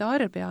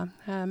elektritarbija,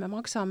 me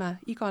maksame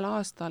igal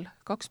aastal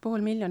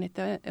 2,5 miljonit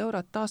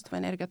eurot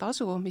taastuvenergia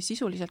tasu, mis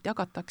sisuliselt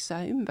jagatakse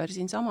ümber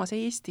siinsamas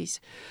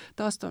Eestis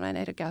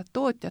taastuvenergia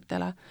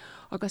tootjatele,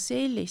 aga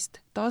sellist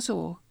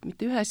tasu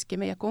mitte üheski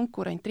meie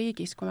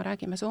konkurentriigis, kui me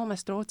räägime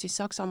Soomest, Rootsist,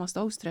 Saksamaast,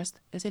 Austriast,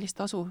 ja sellist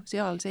tasu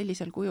seal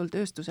sellisel kujul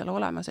tööstusel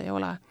olemas ei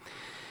ole.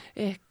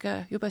 Ehk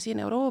juba siin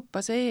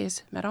Euroopa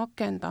sees me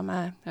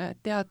rakendame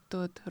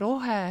teatud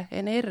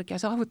roheenergia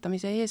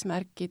saavutamise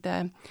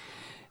eesmärkide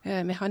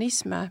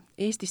mehhanisme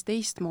Eestis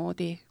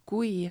teistmoodi,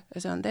 kui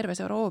see on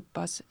terves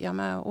Euroopas, ja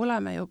me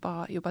oleme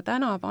juba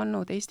täna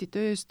pannud Eesti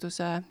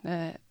tööstuse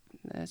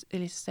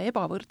sellisesse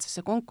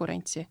ebavõrdsesse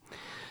konkurentsi.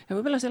 Ja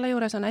võib-olla selle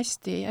juures on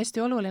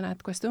hästi oluline,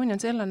 et kui Estonian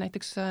Cell on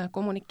näiteks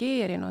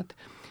kommunikeerinud,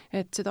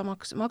 et seda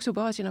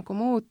maksubaasi nagu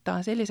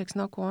muuta selliseks,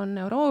 nagu on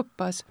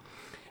Euroopas,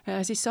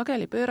 siis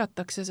sageli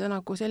pööratakse see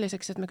nagu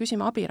selliseks, et me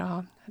küsime abiraha.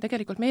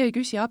 Tegelikult me ei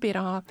küsi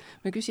abiraha,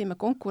 me küsime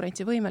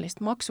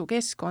konkurentsivõimelist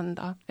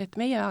maksukeskkonda, et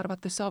meie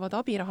arvates saavad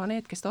abiraha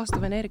need, kes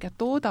taastuvenergiat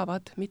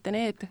toodavad, mitte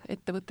need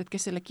ettevõtted,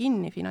 kes selle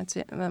kinni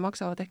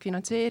maksavad ehk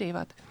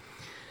finantseerivad.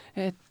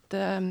 Et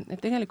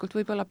tegelikult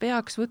võib-olla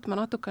peaks võtma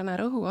natukene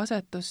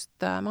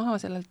rõhuasetust maha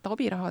sellelt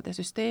abirahade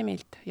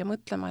süsteemilt ja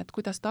mõtlema, et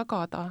kuidas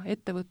tagada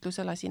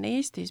ettevõtlusele siin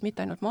Eestis,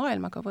 mitte ainult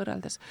maailmaga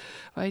võrreldes,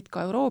 vaid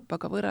ka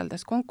Euroopaga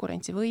võrreldes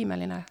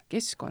konkurentsivõimeline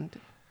keskkond.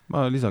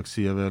 Ma lisaks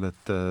siia veel,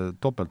 et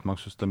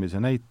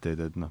topeltmaksustamise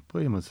näiteid, et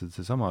põhimõtteliselt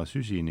seesama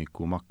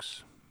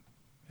süsinikumaks.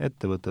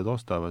 Ettevõtted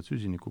ostavad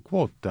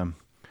süsinikukvoote,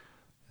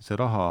 see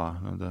raha,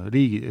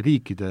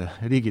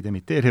 riigid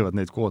emiteerivad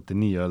neid kvoote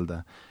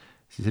nii-öelda,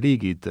 siis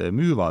riigid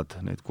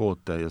müüvad neid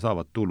kvoote ja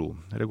saavad tulu.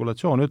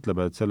 Regulatsioon ütleb,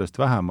 et sellest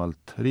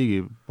vähemalt,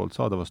 riigi poolt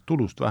saadavast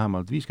tulust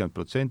vähemalt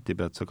 50%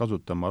 pead sa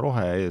kasutama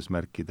rohe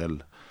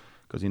eesmärkidel,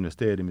 kas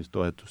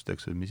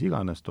investeerimistoetusteks või mis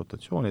iganes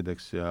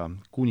dotatsioonideks, ja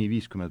kuni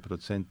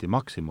 50%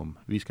 maksimum,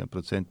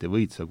 50%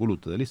 võid sa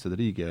kulutada lihtsalt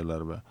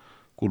riigieelarve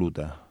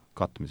kulude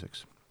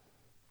katmiseks.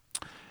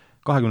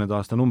 20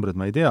 aasta numbrid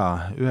ma ei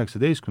tea,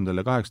 19.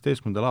 ja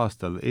 18.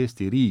 aastal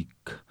Eesti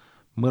riik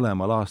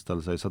mõlemal aastal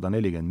sai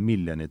 140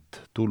 miljonit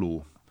tulu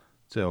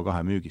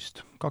CO2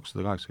 müügist,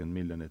 280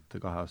 miljonit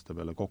 2 aasta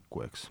peale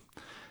kokku, eks.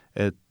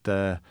 Et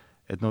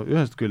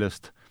ühest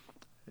küljest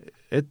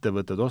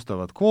ettevõtted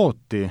ostavad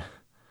kvooti,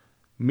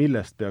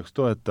 millest peaks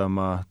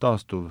toetama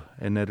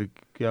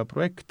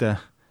taastuvenergiaprojekte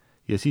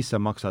ja siis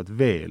sa maksad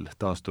veel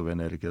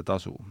taastuvenergia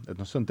tasu. Et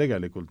see on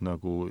tegelikult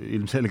nagu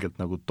ilmselgelt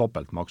nagu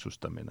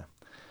topeltmaksustamine.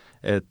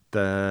 Et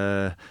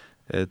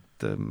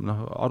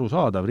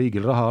arusaadav,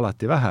 riigil raha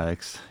alati vähe,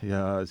 eks,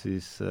 ja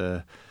siis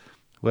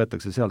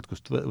võetakse sealt,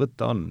 kust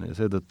võtta on, ja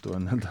seetõttu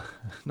on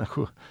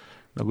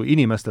nagu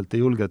inimestelt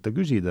ei julgeta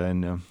küsida,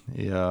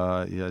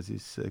 ja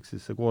siis eks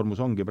siis see koormus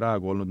ongi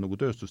praegu olnud nagu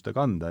tööstuste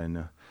kanda,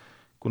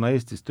 Kuna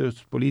Eestis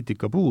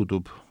tööstuspoliitika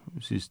puudub,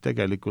 siis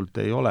tegelikult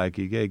ei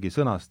olegi keegi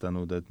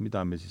sõnastanud, et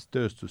mida me siis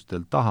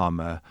tööstustel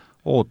tahame,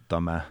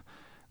 ootame,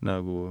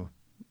 nagu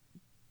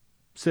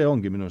see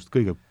ongi minu arust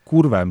kõige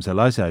kurvem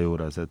selle asja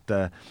juures, et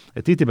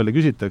tihtipeale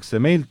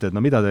küsitakse meilt, et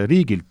mida te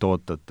riigilt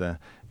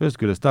ootate. Ühest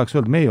küljest tahaks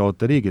öelda, me ei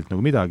oota riigilt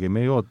nagu midagi,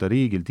 me ei oota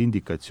riigilt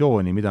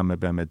indikatsiooni, mida me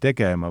peame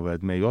tegema või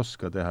et me ei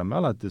oska teha. Me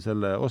alati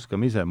selle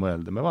oskame ise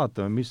mõelda. Me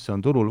vaatame, mis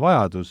on turul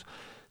vajadus,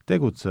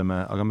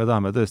 tegutseme, aga me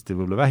tahame tõesti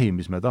võib-olla vähim,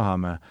 mis me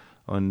tahame,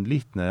 on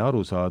lihtne ja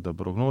arusaadav,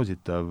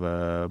 prognoositav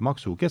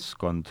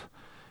maksukeskkond.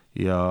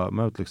 Ja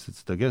ma ütleks, et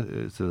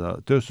seda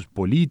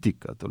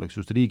tööstuspoliitikat oleks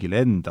just riigile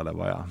endale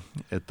vaja,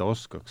 et ta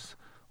oskaks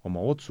oma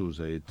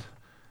otsuseid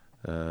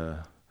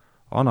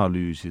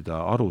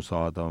analüüsida,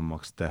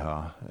 arusaadavamaks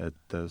teha,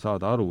 et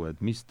saada aru,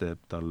 et mis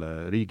teeb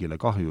talle riigile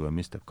kahju ja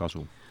mis teeb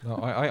kasu. No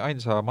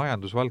ainsa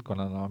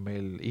majandusvaldkonnana on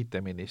meil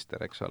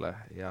IT-minister, eks ole,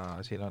 ja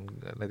siin on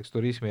näiteks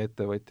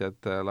turismiettevõtjad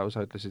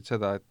lausa ütlesid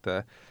seda, et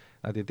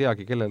nad ei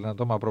teagi, kellele nad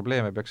oma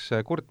probleeme peaks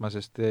kurtma,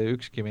 sest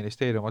ükski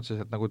ministeerium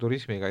otseselt nagu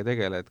turismiga ei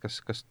tegele, et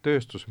kas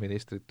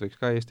tööstusministrit võiks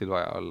ka Eestil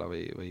vaja olla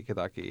või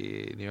kedagi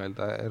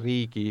nii-öelda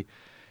riigi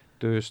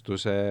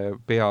tööstuse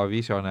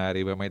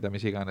peavisionääri või ma ei tea,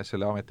 mis iganes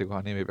selle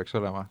ametikoha nimi peaks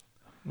olema?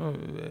 No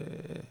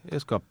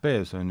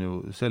SKP-s on ju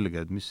selge,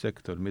 et mis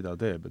sektor mida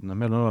teeb, et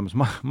meil on olemas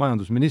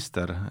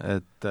majandusminister,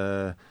 et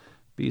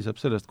piisab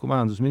sellest, kui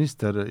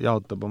majandusminister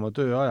jaotab oma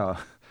tööaja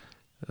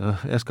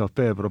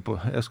SKP-ga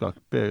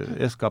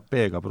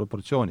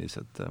proportsioonis,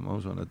 et ma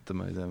usun, et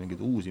ma ei tea,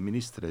 mingeid uusi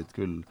ministreid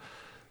küll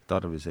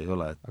tarvis ei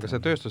ole. Aga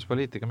see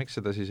tööstuspoliitika, miks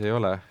seda siis ei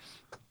ole?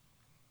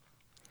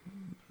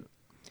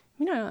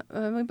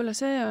 Võib-olla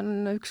see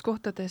on üks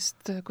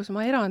kohtadest, kus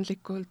ma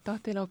erandlikult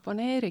Ahtile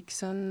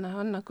oponeeriks, on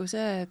nagu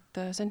see, et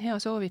see on hea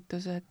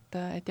soovitus, et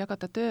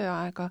jagada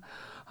tööaega,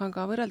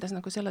 aga võrreldes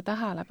nagu selle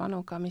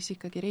tähelepanuga, mis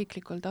ikkagi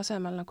riiklikul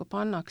tasemel nagu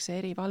pannakse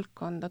eri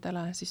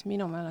valdkondadele, siis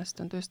minu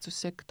meelest on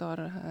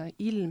tööstussektor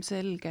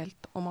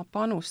ilmselgelt oma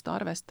panust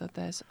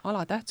arvestades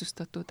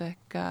alatähtsustatud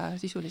ehk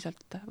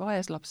sisuliselt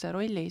vaeslapse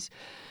rollis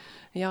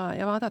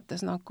ja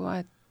vaadates nagu,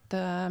 et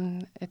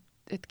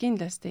et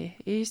kindlasti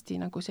Eesti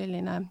nagu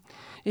selline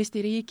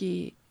Eesti riigi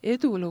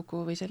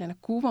edulugu või selline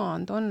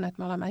kuvand on, et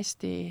me oleme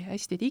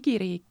hästi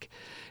digiriik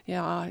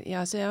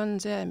ja see on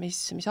see,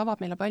 mis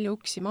avab meile palju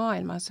uksi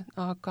maailmas,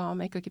 aga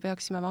me ikkagi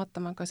peaksime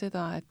vaatama ka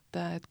seda,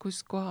 et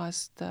kust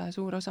kohast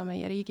suur osa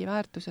meie riigi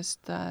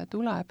väärtusest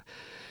tuleb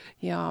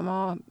ja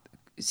ma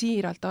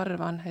siiralt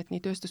arvan, et nii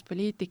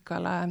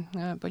tööstuspoliitikale,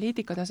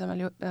 poliitika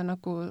tasemel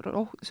nagu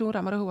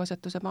suurema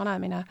rõhuasetuse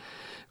panemine,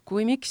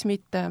 kui miks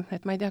mitte,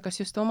 et ma ei tea, kas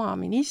just oma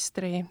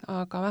ministri,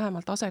 aga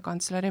vähemalt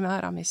asekantsleri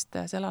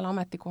määramist sellele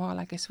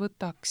ametikohale, kes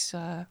võtaks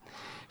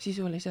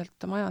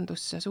sisuliselt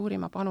majandusse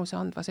suurima panuse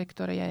andva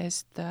sektori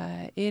eest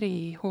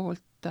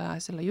erihoolt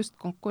selle just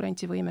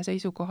konkurentsivõime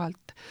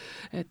seisukohalt,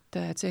 et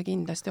see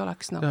kindlasti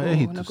oleks nagu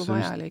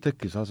vajalik.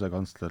 Tekkis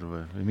asekantsler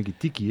või mingi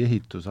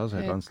digiehitus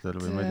asekantsler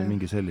või ma ei tea,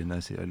 mingi selline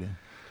asi oli.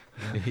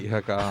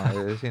 Aga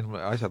siin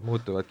asjad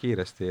muutuvad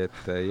kiiresti,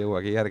 et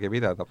jõuagi järgi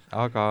pidada.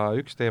 Aga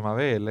üks teema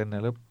veel enne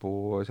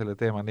lõppu, selle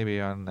teema nimi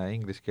on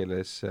inglise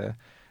keeles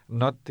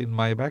Not in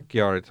my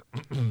backyard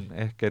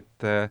ehk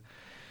et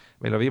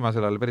meil on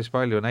viimasel ajal päris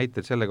palju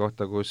näiteid selle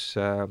kohta, kus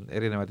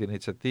erinevad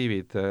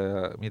initsiatiivid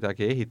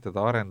midagi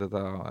ehitada,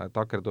 arendada,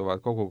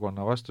 takerduvad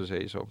kogukonna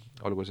vastuseisu,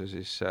 olgu see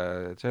siis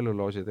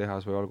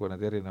tselluloositehas või olgu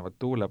need erinevad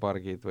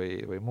tuulepargid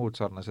või muud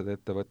sarnased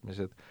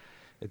ettevõtmised,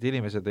 et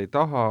inimesed ei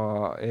taha,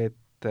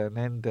 et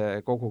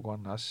nende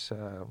kogukonnas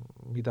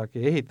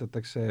midagi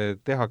ehitatakse,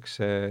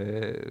 tehakse,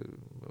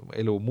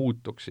 elu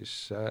muutuks siis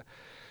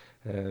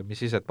mis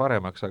ise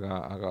paremaks,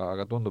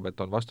 aga tundub, et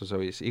on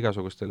vastuseis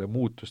igasugustele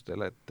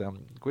muutustele, et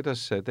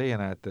kuidas teie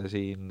näete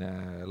siin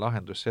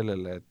lahendus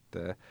sellele,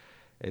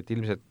 et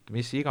ilmselt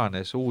mis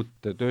iganes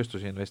uut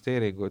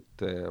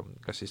tööstusinvesteeringut,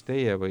 kas siis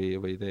teie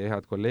või teie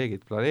head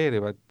kolleegid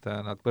planeerivad,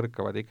 nad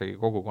põrkavad ikkagi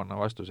kogukonna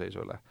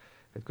vastuseisule,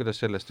 et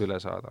kuidas sellest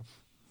üle saada?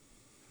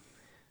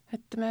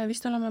 Et me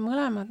vist oleme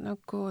mõlemad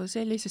nagu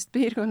sellisest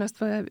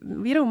piirkonnast või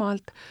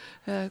Virumaalt,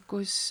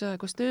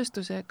 kus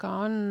tööstusega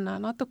on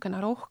natukene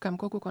rohkem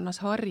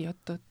kogukonnas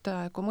harjutud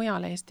kui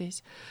mujal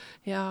Eestis.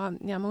 Ja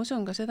ma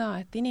usun ka seda,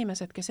 et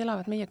inimesed, kes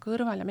elavad meie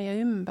kõrval ja meie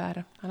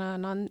ümber,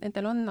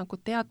 nendel on nagu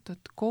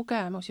teatud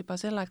kogemus juba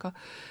sellega,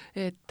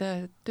 et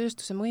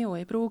tööstuse mõju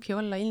ei pruugi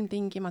olla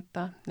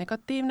ilmtingimata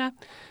negatiivne,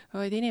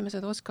 vaid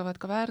inimesed oskavad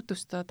ka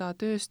väärtustada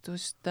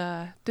tööstust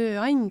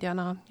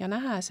tööandjana ja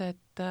nähes, et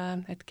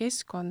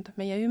keskkond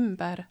meie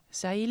ümber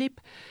säilib,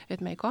 et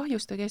me ei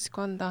kahjusta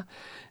keskkonda,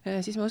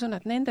 siis ma usun,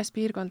 et nendes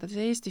piirkondades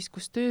Eestis,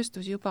 kus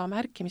tööstus juba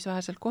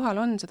märkimisväärselt kohal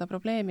on, seda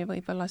probleemi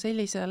võib-olla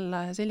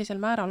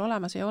sellisel määral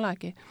olemas ei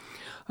olegi.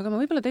 Aga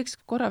ma võib-olla teeks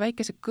korra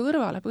väikese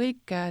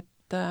kõrvalepõike,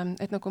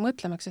 et nagu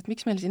mõtlemaks, et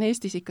miks meil siin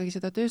Eestis ikkagi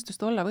seda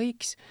tööstust olla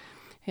võiks.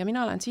 Ja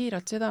mina olen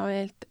siiralt seda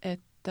meelt,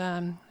 et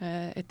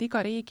iga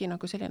riigi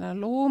nagu selline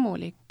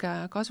loomulik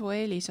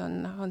kasvueelis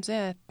on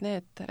see, et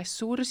need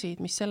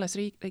ressursid, mis selles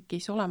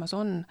riigis olemas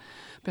on,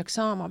 peaks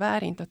saama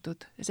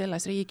väärindatud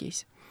selles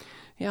riigis.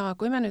 Ja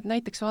kui me nüüd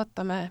näiteks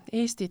vaatame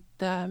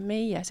Eestit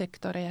meie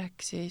sektori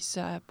ehk siis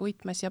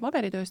puitmass- ja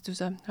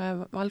paberitööstuse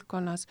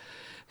valdkonnas,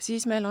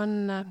 siis meil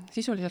on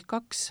sisuliselt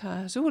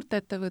 2 suurt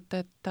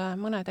ettevõtet,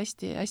 mõned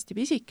hästi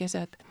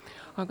pisikesed,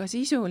 aga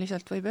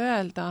sisuliselt võib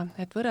öelda,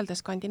 et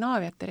võrreldes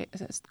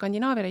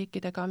Skandinaavia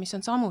riikidega, mis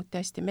on samuti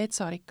hästi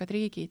metsarikkad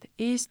riigid,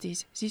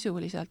 Eestis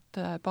sisuliselt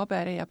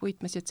paberi- ja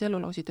puitmass- ja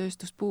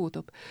tselluloositööstus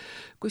puudub.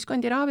 Kui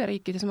Skandinaavia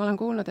riikides ma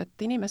olen kuulnud,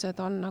 et inimesed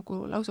on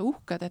nagu lausa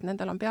uhked, et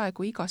nendel on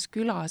peaaegu igas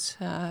külas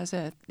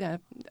see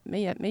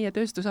meie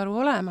tööstusharu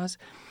olemas,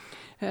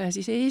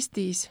 siis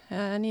Eestis,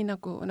 nii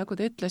nagu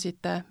te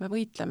ütlesite, me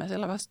võitleme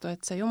selle vastu,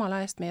 et see jumala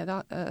eest meie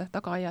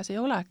tagaaias ei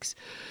oleks.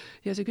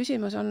 Ja see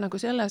küsimus on nagu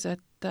selles,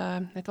 et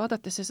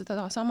vaadates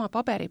seda sama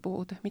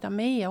paberipuud, mida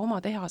meie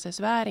oma tehases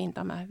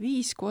väärindame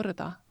 5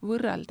 korda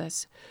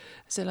võrreldes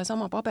selle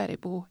sama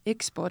paberipuu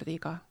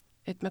ekspordiga,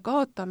 et me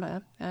kaotame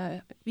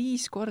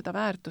 5 korda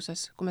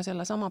väärtuses, kui me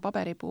selle sama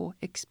paberipuu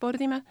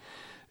ekspordime,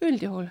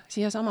 üldjuhul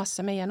siia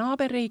samasse meie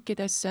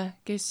naaberriikidesse,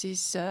 kes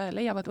siis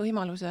leiavad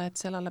võimaluse, et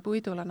sellele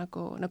puidule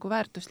nagu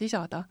väärtust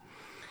lisada.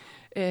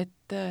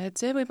 Et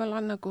see võib-olla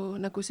on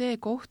nagu see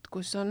koht,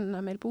 kus on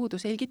meil puudu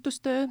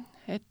selgitustöö,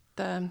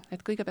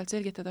 et kõigepealt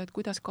selgitada, et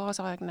kuidas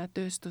kaasaegne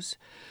tööstus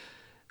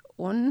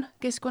on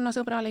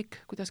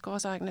keskkonnasõbralik, kuidas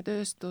kaasaegne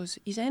tööstus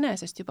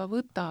iseenesest juba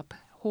võtab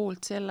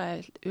hoolt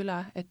selle üle,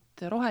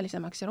 et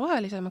rohelisemaks ja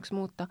rohelisemaks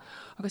muuta,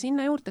 aga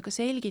sinna juurde ka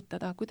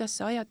selgitada, kuidas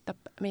see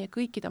aitab meie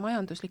kõikide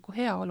majanduslikku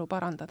heaolu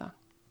parandada.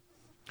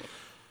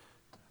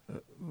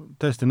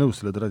 Täiesti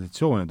nõus selle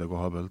traditsioonide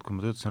koha pealt, kui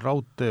ma töötasin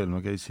raudteel,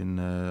 ma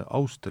käisin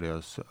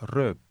Austrias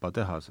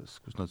rööpatehases,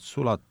 kus nad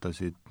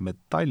sulatasid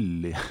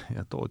metalli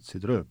ja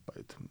tootsid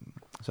rööpaid.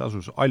 See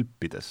asus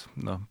Alpides,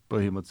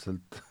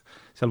 põhimõtteliselt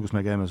seal, kus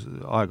me käime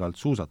aeg-ajalt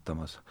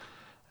suusatamas.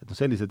 Et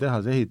sellise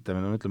tehase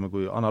ehitamine, ütleme,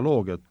 kui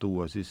analoogiat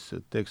tuua, siis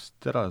teeks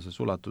terase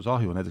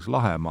sulatusahju näiteks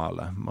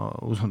Lahemaale. Ma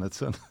usun, et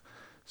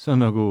see on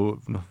nagu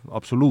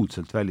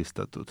absoluutselt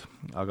välistatud.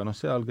 Aga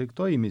seal kõik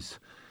toimis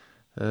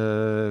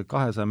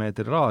 200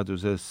 meetri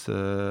raadiuses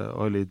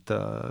olid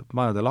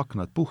majadel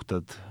aknad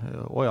puhtad,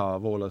 oja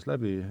voolas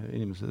läbi,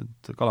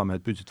 inimesed,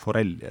 kalamehed püüdsid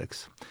forelli,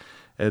 eks.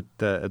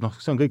 Et noh,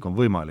 see kõik on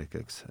võimalik,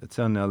 eks. Et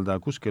see on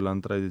kuskil on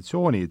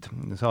traditsioonid,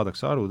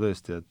 saadakse aru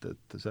tõesti,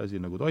 et see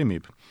asi nagu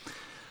toimib.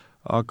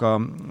 Aga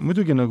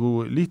muidugi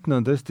nagu lihtne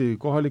on tõesti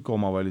kohalikke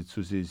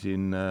omavalitsusi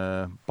siin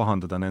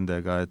pahandada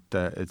nendega,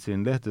 et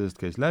siin lehtedest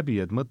käis läbi,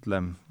 et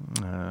mõtle,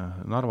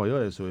 Narva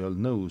Jõesuu ei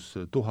olnud nõus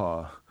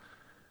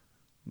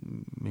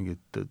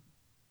mingit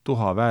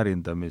tuha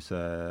väärindamise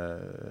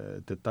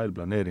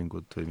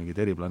detailplaneeringut või mingit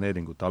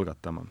eriplaneeringut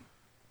algatama.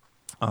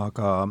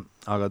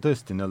 Aga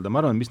tõesti, ma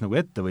arvan, mis nagu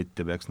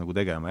ettevõtja peaks nagu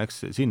tegema,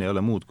 eks siin ei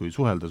ole muud kui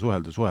suhelda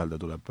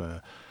tuleb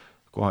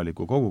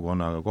kohaliku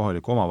kogukonnaga,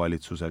 kohaliku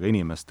omavalitsusega,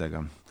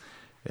 inimestega.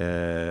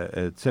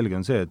 Et selge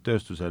on see, et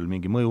tööstusel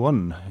mingi mõju on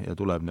ja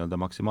tuleb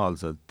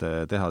maksimaalselt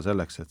teha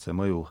selleks, et see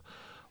mõju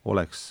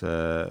oleks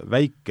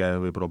väike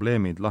või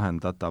probleemid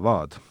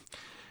lahendatavad.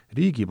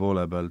 Riigi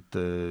poole pealt,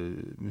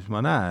 mis ma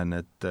näen,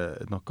 et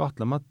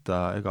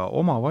kahtlemata ega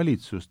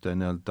omavalitsuste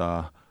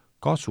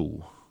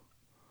kasu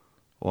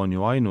on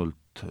ju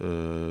ainult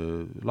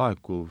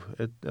laekuv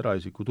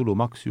eraisiku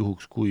tulumaks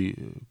juhuks,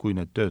 kui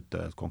need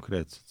töötajad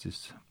konkreetselt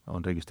siis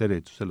on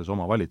registreeritud selles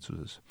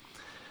omavalitsuses.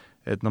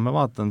 Et me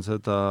vaatan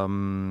seda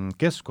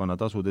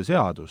keskkonnatasude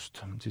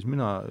seadust, siis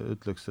mina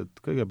ütleks,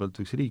 et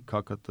kõigepealt võiks riik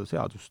hakata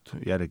seadust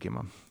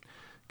järgima.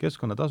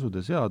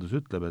 Keskkonnatasude seadus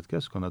ütleb, et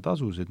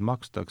keskkonnatasusid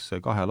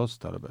makstakse 2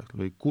 otstarbel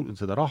või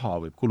seda raha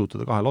võib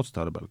kulutada 2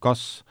 otstarbel,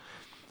 kas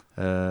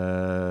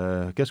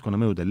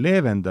keskkonnamõjude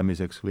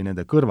leevendamiseks või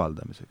nende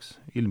kõrvaldamiseks.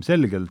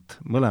 Ilmselgelt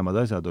mõlemad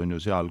asjad on ju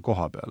seal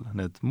koha peal.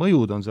 Need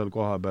mõjud on seal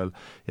koha peal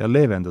ja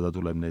leevendada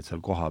tuleb neid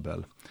seal koha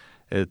peal.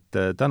 Et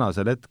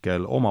tänasel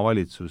hetkel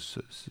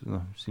omavalitsus,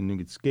 siin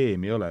mingit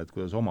skeemi ei ole, et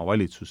kuidas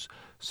omavalitsus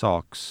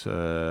saaks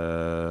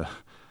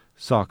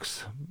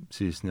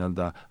siis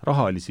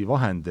rahalisi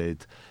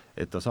vahendeid,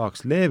 et ta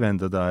saaks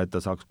leevendada, et ta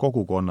saaks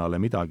kogukonnale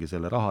midagi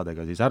selle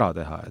rahadega siis ära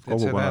teha, et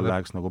kogukonnal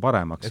läheks nagu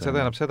paremaks. Et see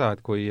tähendab seda,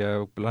 et kui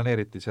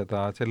planeeriti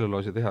seda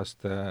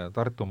tselluloositehast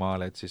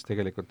Tartumaale, et siis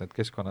tegelikult need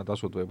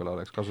keskkonnatasud võib-olla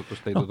oleks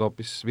kasutust leidnud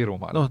hoopis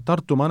Virumaal.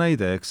 Tartumaa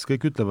näide, eks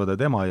kõik ütlevad,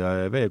 et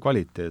Emajõe vee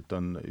kvaliteet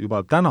on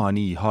juba täna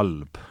nii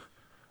halb,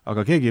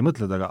 aga keegi ei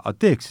mõtle, aga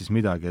teeks siis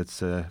midagi, et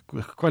see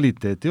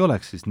kvaliteet ei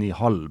oleks siis nii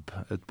halb,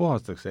 et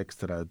puhastaks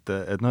ekstra, et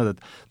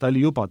ta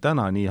oli juba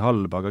täna nii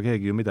halb, aga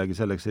keegi ju midagi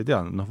selleks ei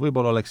teadnud.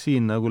 Võib-olla oleks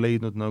siin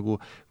leidnud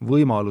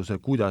võimaluse,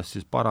 kuidas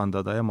siis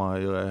parandada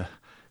Emajõe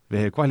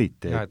vee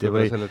kvaliteeti. Ja, et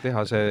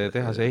võib-olla selle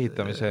tehase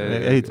ehitamise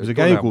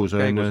käigus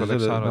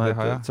oleks saanud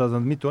teha, jah. Sa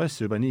saad mitu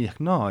asja juba nii ehk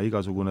naa,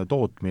 igasugune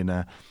tootmine,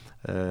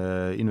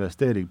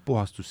 investeering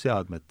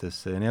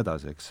puhastusseadmetesse ja nii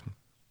edasi, eks.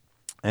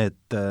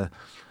 Et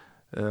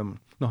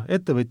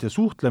ettevõtja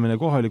suhtlemine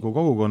kohaliku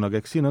kogukonnaga,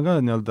 eks siin on ka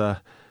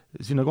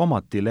siin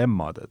omad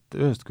dilemmad, et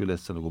ühest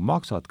küljest sa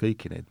maksad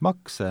kõiki neid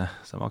makse,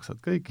 sa maksad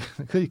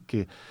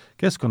kõiki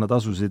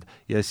keskkonnatasusid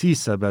ja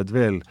siis sa pead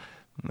veel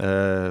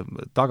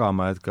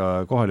tagama, et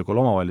ka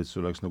kohalikul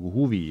omavalitsusel oleks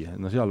huvi,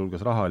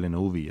 sealhulgas rahaline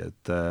huvi,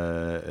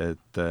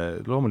 et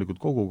loomulikult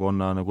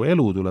kogukonna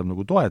elu tuleb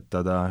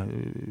toetada,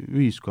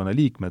 ühiskonna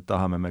liikmed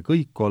tahame me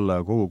kõik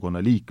olla kogukonna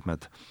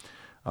liikmed.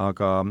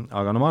 Aga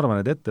ma arvan,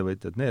 et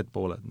ettevõtjad need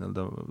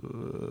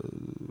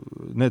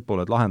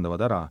pooled lahendavad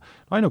ära.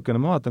 Ainukene,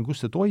 ma vaatan, kus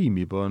see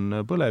toimib,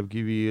 on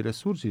põlevkivi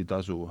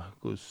ressursitasu,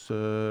 kus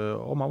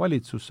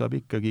omavalitsus saab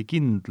ikkagi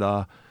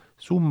kindla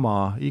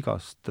summa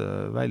igast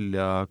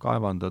välja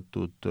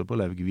kaevandatud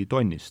põlevkivi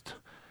tonnist.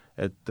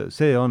 Et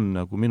see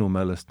on minu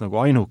meelest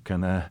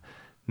ainukene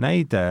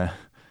näide,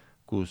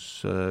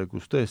 kus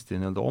tõesti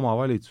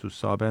omavalitsus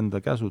saab enda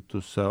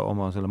käsutusse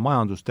oma selle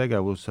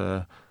majandustegevuse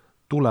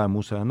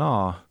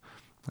tulemusena,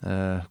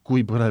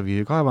 kui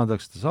põlevkivi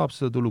kaevandatakse, ta saab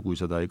seda tulu, kui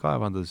seda ei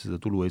kaevanda, seda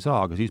tulu ei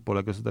saa, aga siis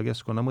pole ka seda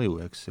keskkonnamõju,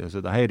 eks, ja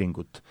seda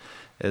häiringut.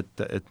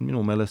 Et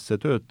minu meelest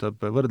see töötab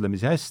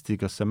võrdlemisi hästi,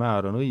 kas see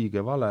määr on õige,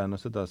 vale,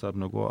 seda saab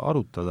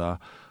arutada,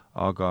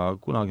 aga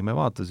kunagi me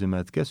vaatasime,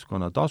 et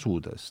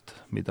keskkonnatasudest,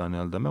 mida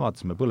me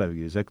vaatasime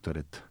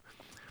põlevkivisektorit,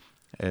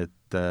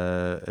 et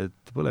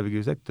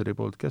põlevkivisektori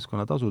poolt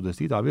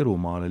keskkonnatasudest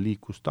Ida-Virumaale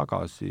liikus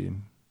tagasi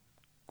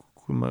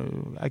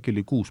äkki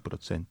oli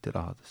 6%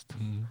 rahadest.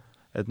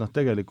 Et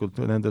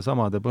tegelikult nende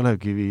samade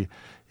põlevkivi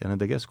ja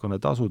nende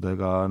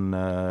keskkonnatasudega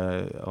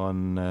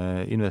on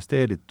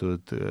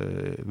investeeritud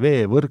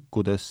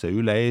veevõrkudesse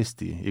üle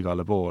Eesti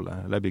igale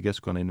poole läbi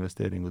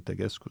Keskkonnainvesteeringute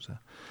Keskuse.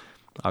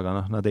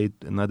 Aga nad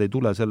ei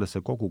tule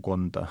sellesse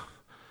kogukonda,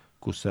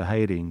 kus see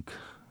häiring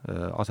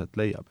aset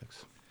leiab,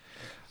 eks.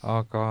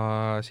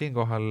 Aga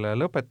siinkohal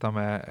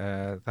lõpetame.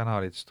 Täna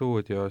olid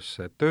stuudios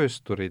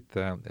töösturid,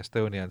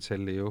 Estonian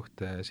Celli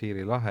juht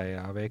Siiri Lahe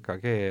ja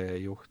VKG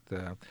juht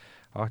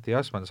Ahti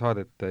Asmann,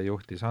 saadet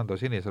juhtis Hando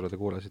Sinisalu, te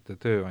kuulasite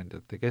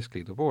Tööandjate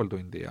Keskliidu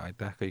pooltundi ja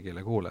aitäh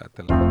kõigile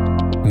kuulajatele.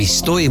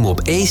 Mis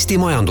toimub Eesti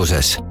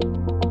majanduses?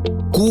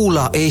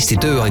 Kuula Eesti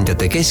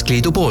Tööandjate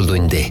Keskliidu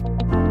pooltundi.